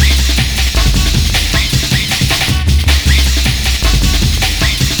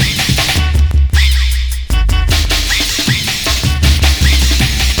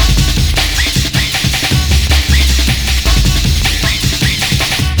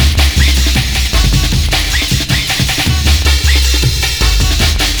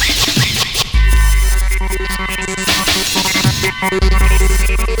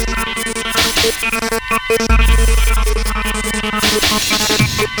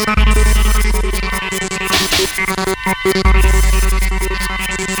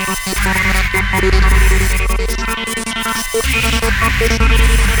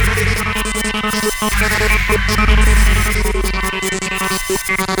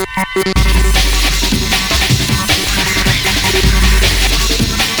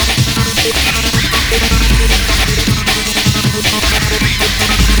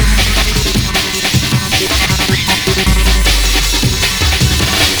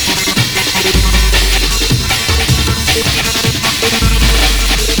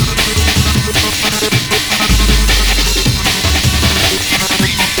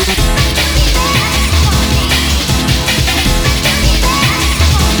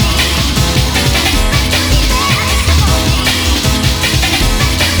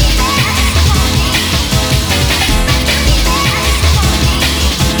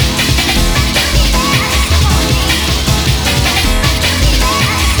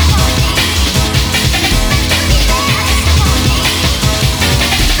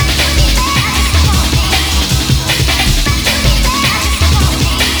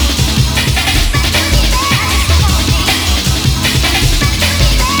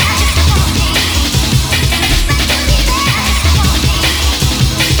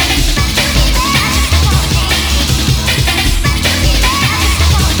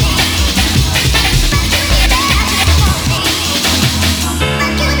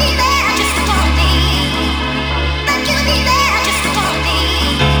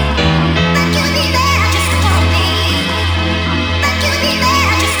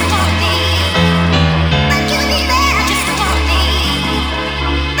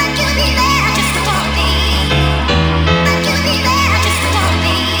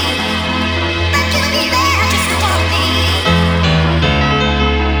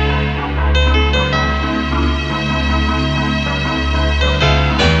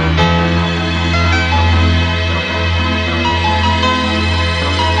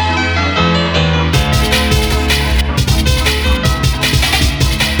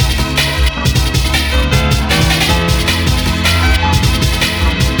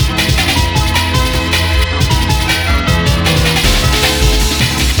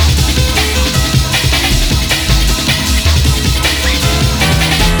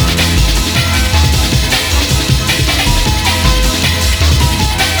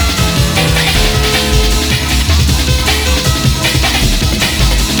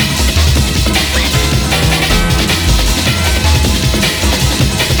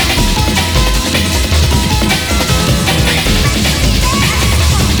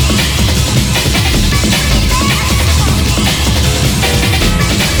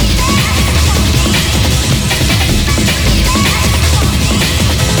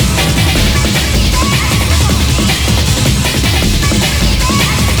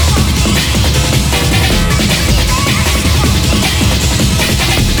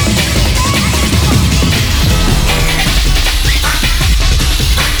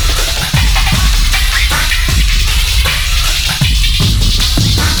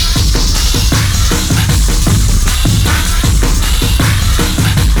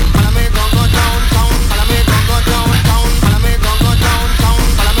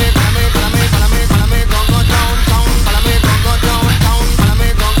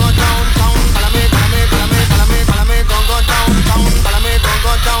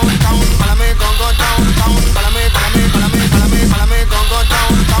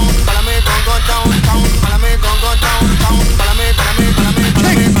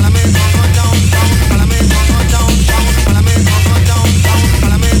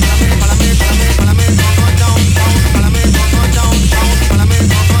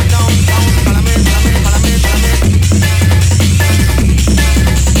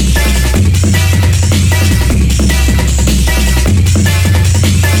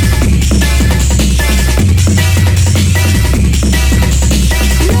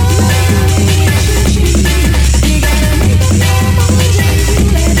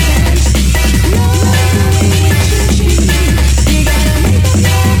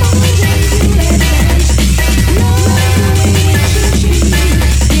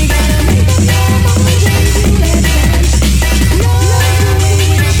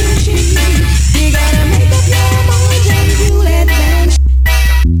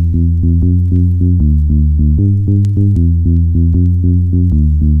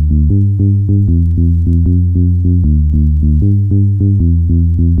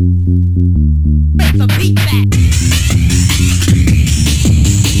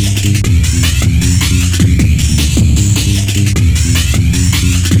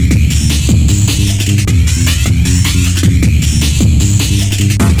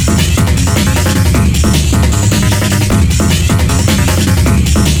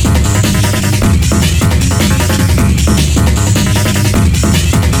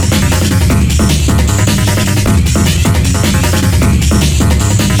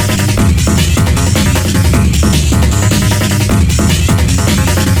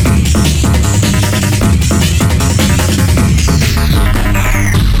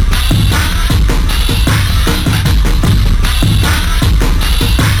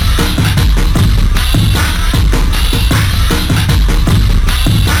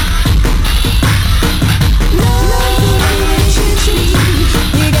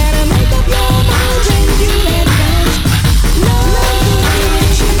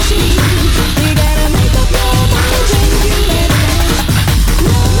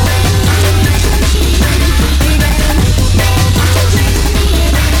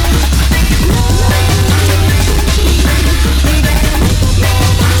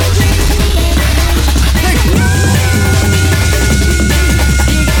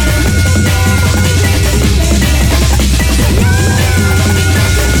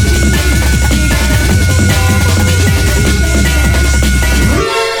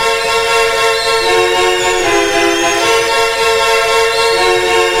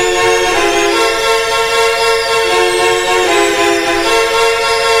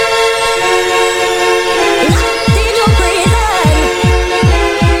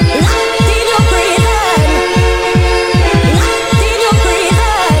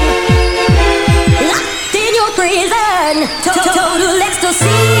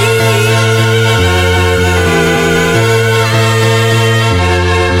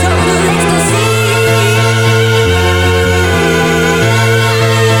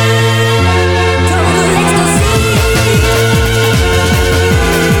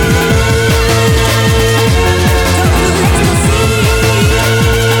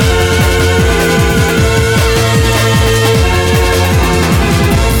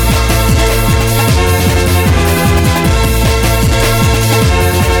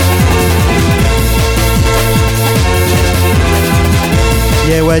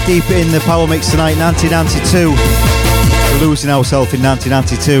 We're deep in the Power Mix tonight, 1992. We're losing ourselves in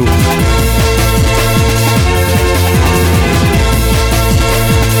 1992.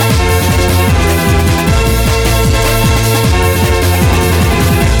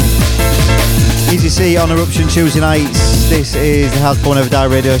 Easy C on Eruption Tuesday nights. This is the Hardcore Never Die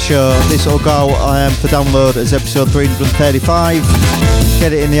radio show. This will go for download as episode 335.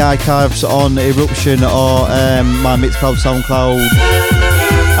 Get it in the archives on Eruption or my Mixcloud, SoundCloud,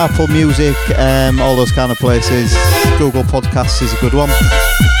 Apple Music, all those kind of places. Google Podcasts is a good one.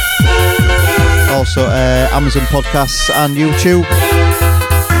 Also Amazon Podcasts and YouTube.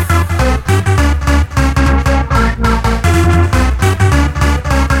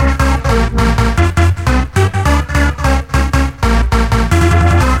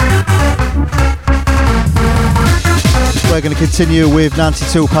 We're going to continue with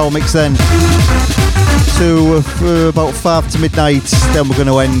 92 Power Mix then to about 5 to midnight. Then we're going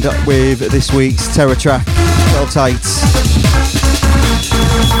to end with this week's Terror track. Well tight.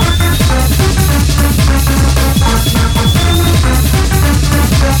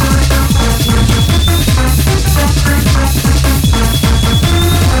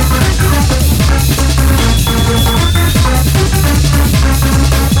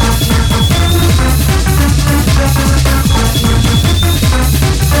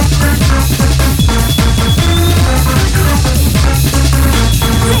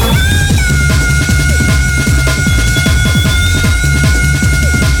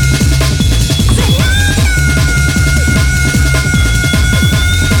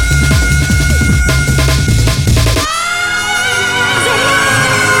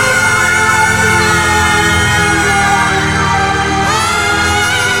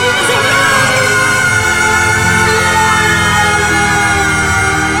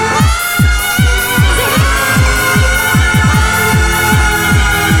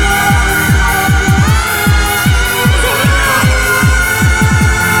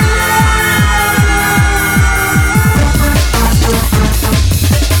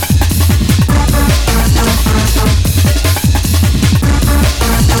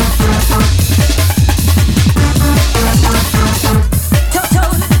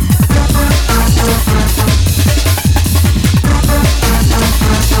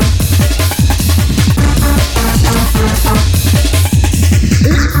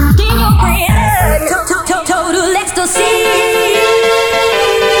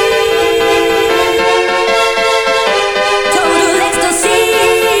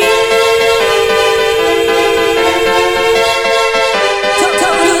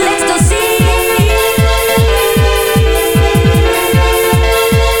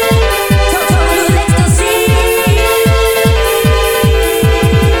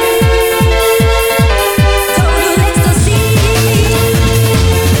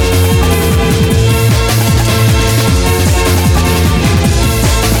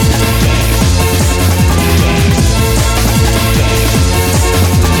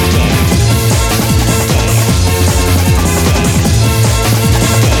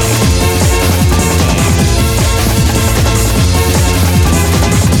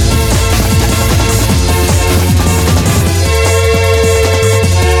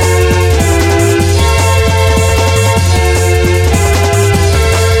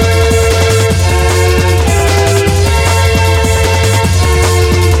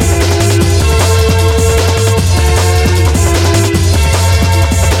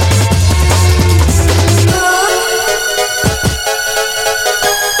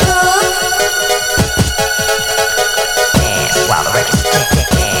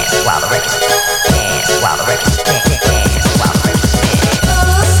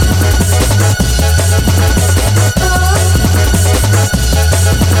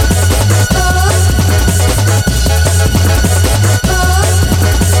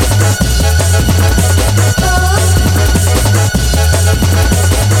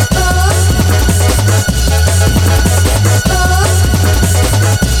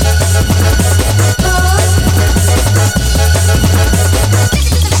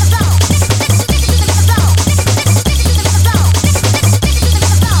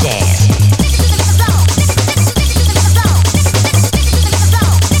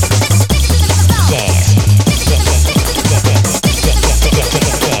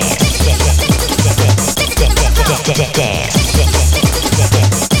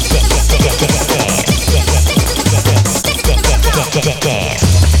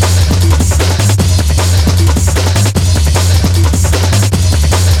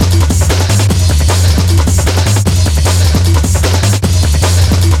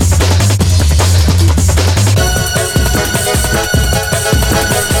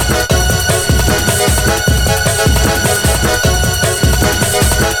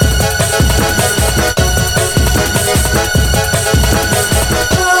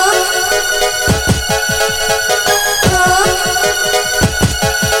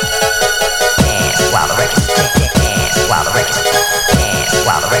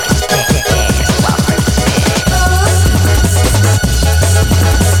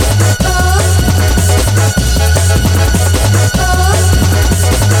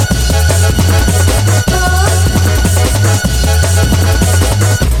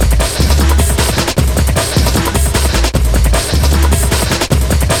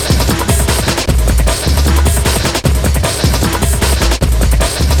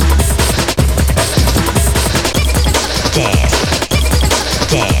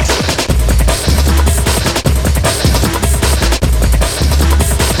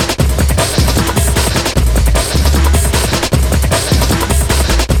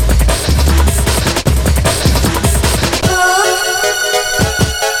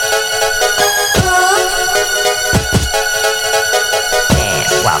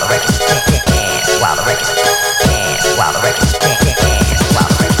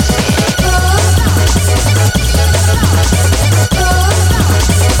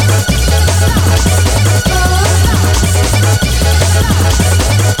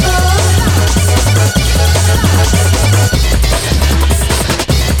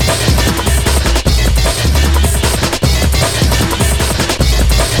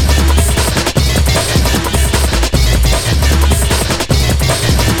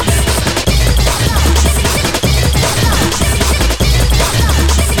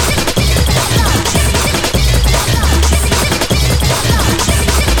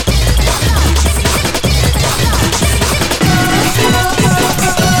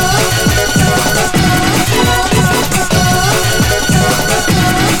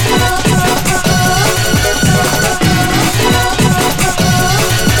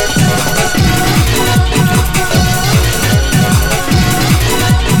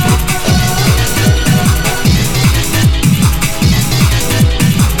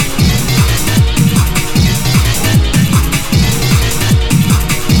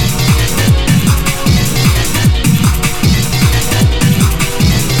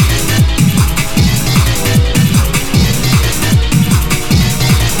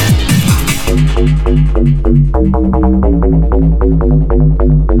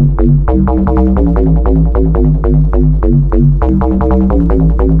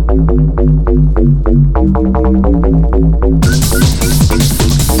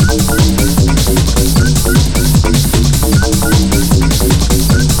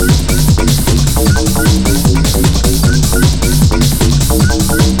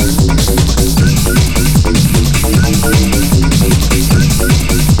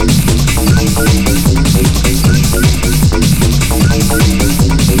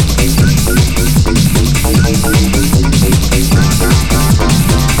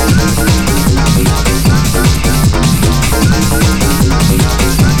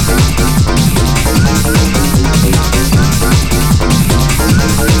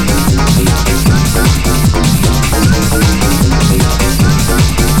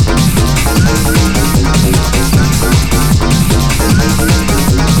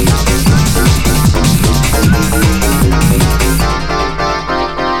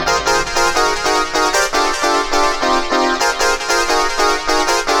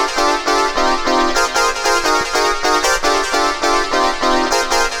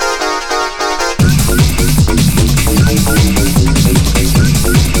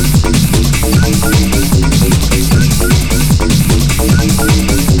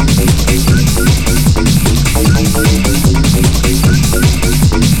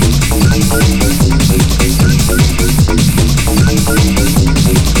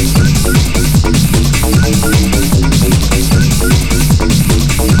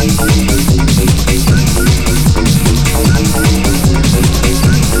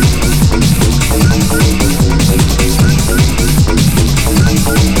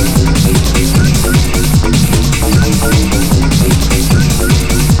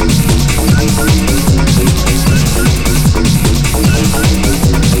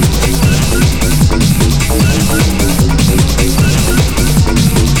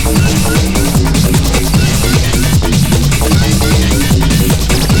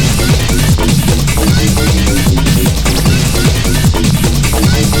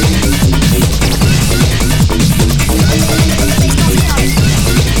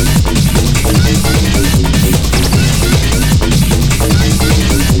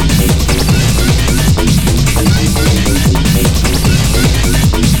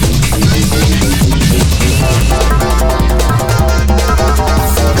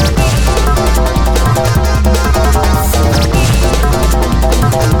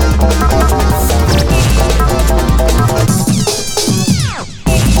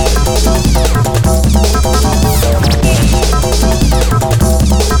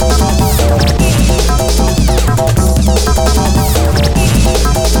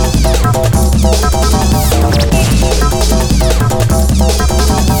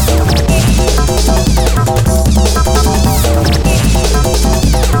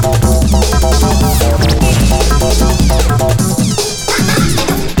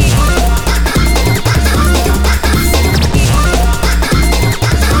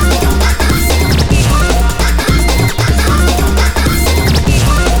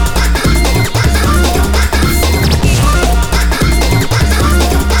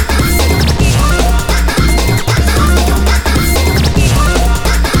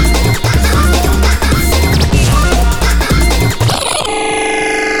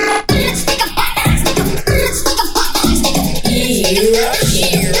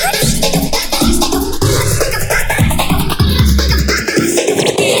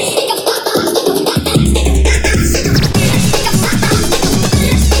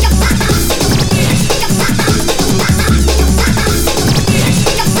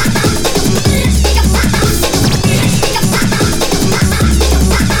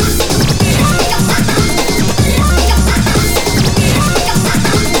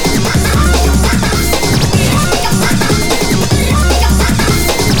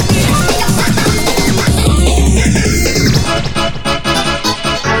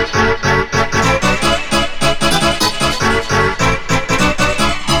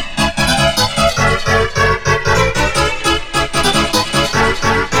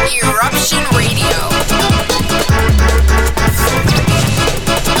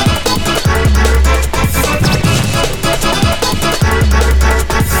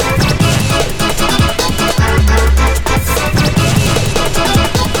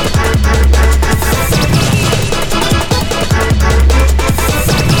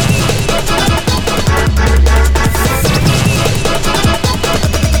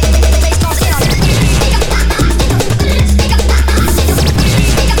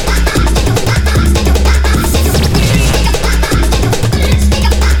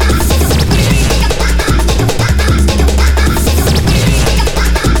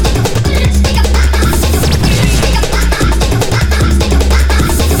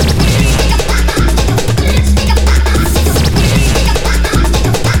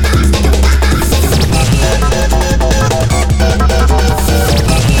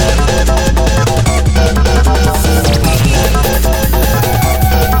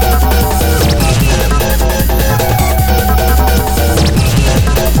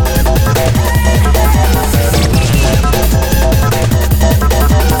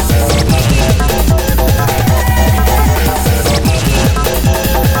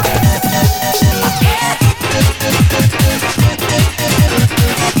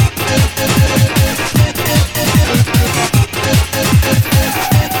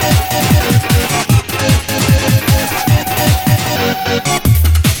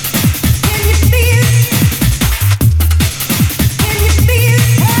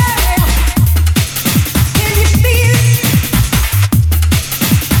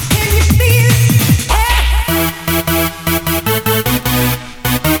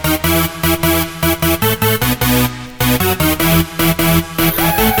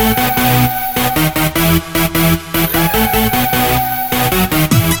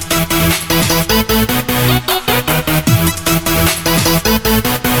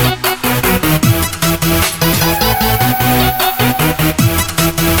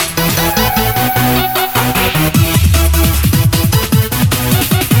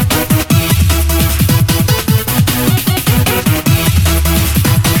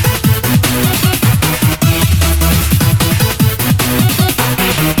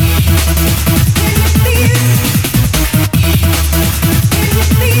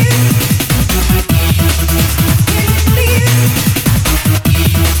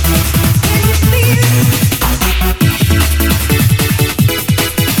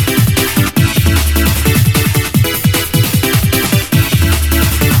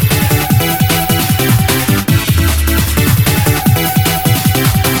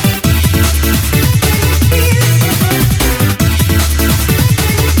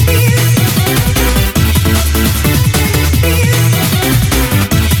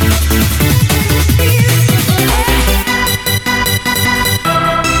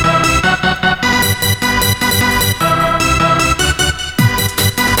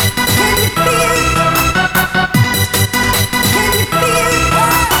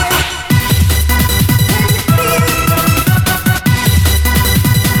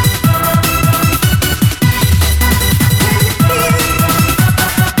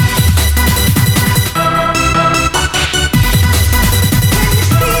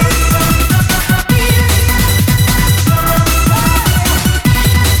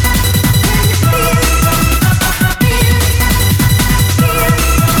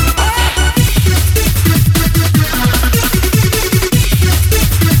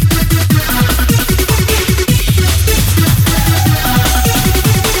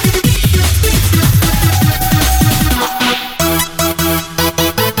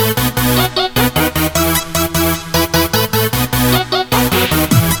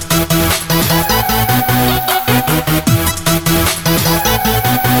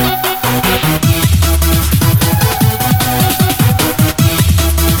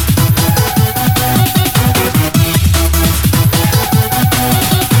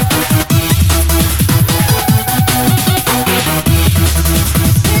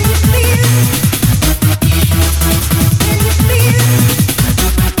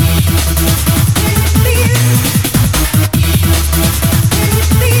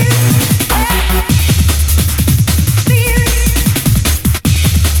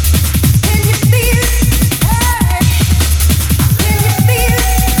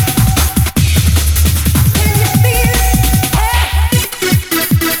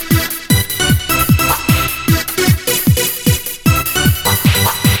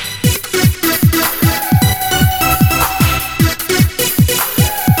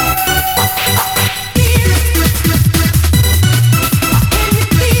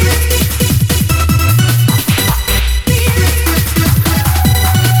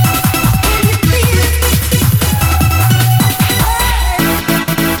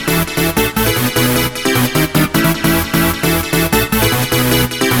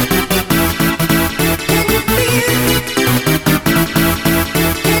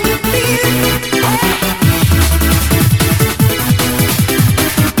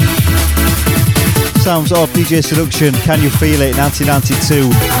 sounds of DJ Seduction, Can You Feel It, 1992.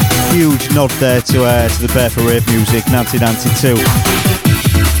 Huge nod there to the Bear for Rave music, 1992.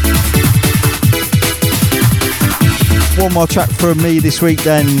 One more track from me this week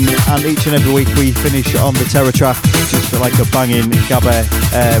then, and each and every week we finish on the Terror track, just like a banging gabba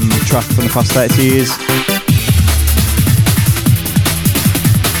track from the past 30 years.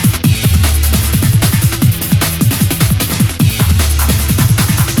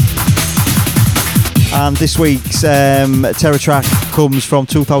 And this week's Terror track comes from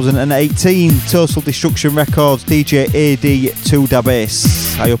 2018, Total Destruction Records, DJ AD 2 Da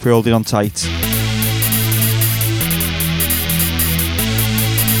Bass. I hope you're holding on tight.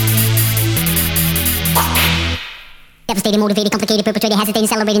 Devastating, motivated, complicated, perpetrated, hesitating,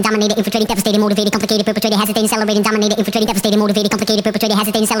 celebrating, dominated, infiltrating, devastating, motivated, complicated, perpetrated, hesitating, celebrating, dominated, infiltrating, devastating, motivated, complicated, perpetrated,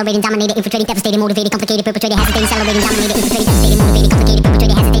 hesitating, celebrating, dominated, infiltrating, devastating, motivated, complicated, perpetrated, hesitating, celebrating, dominated, infiltrating, devastating, motivated,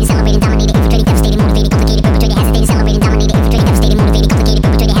 complicated, perpetrated, hesitating, celebrating, dominated, infiltrating, devastating, motivated,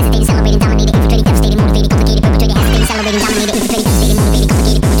 complicated, perpetrated, hesitating, celebrating, dominated, infiltrating, devastating, motivated, complicated, perpetrated, hesitating, celebrating, dominated, infiltrating, devastating,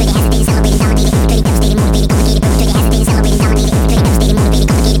 motivated, complicated, perpetrated, hesitating, celebrating, dominated, infiltrating, devastating, motivated, complicated, perpetrated, hesitating, celebrating,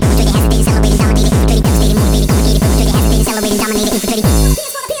 dominated,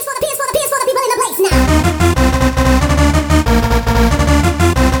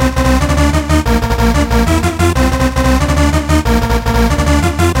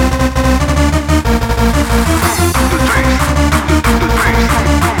 infiltrating,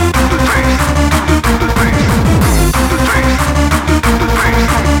 devastating,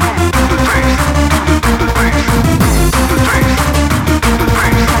 motivated, complicated, perpetrated, hesitating, celebrating,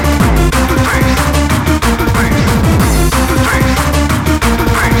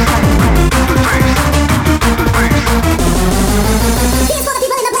 dominated, infiltrating,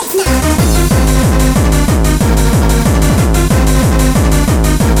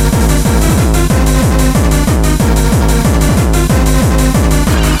 devastating,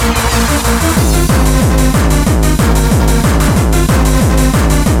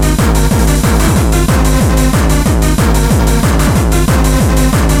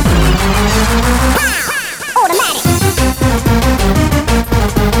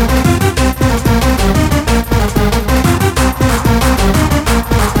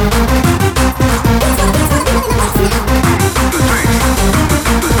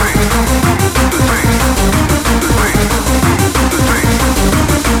 complicated,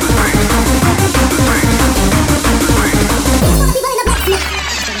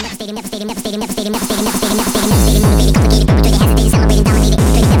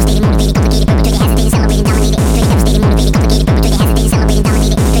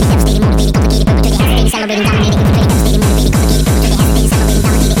 hesitating, celebrating, dominated, infiltrating, devastating, motivated,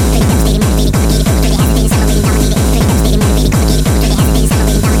 complicated,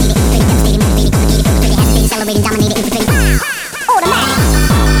 perpetrated, hesitating, celebrating, dominated, infiltrating.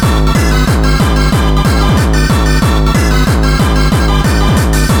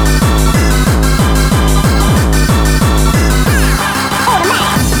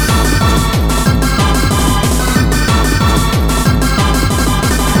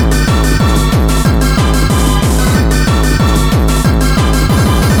 PS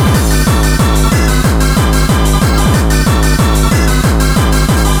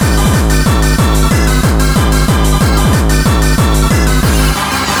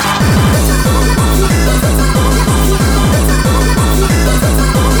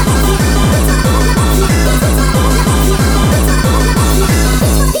for the people in the place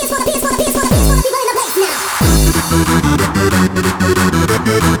now.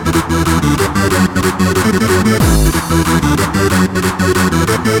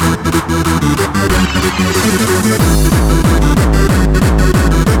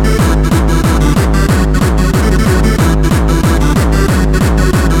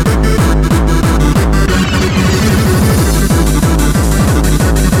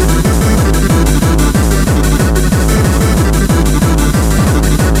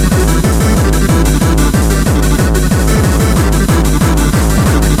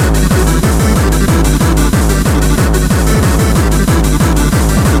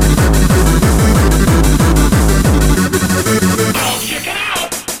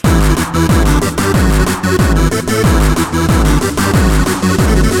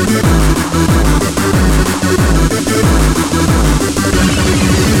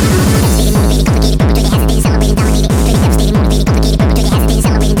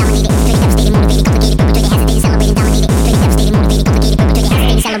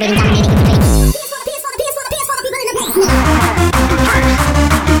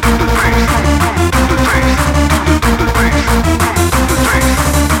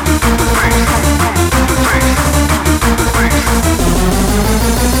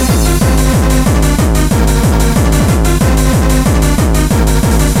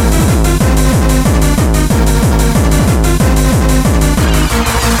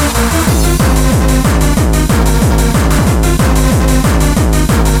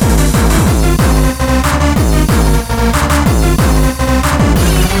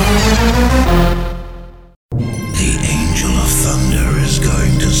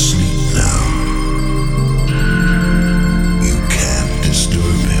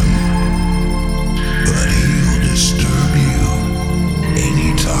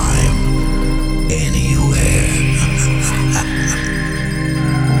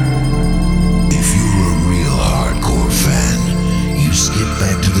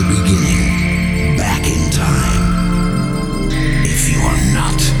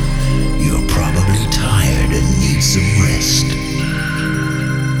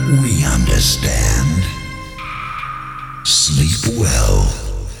 Sleep well.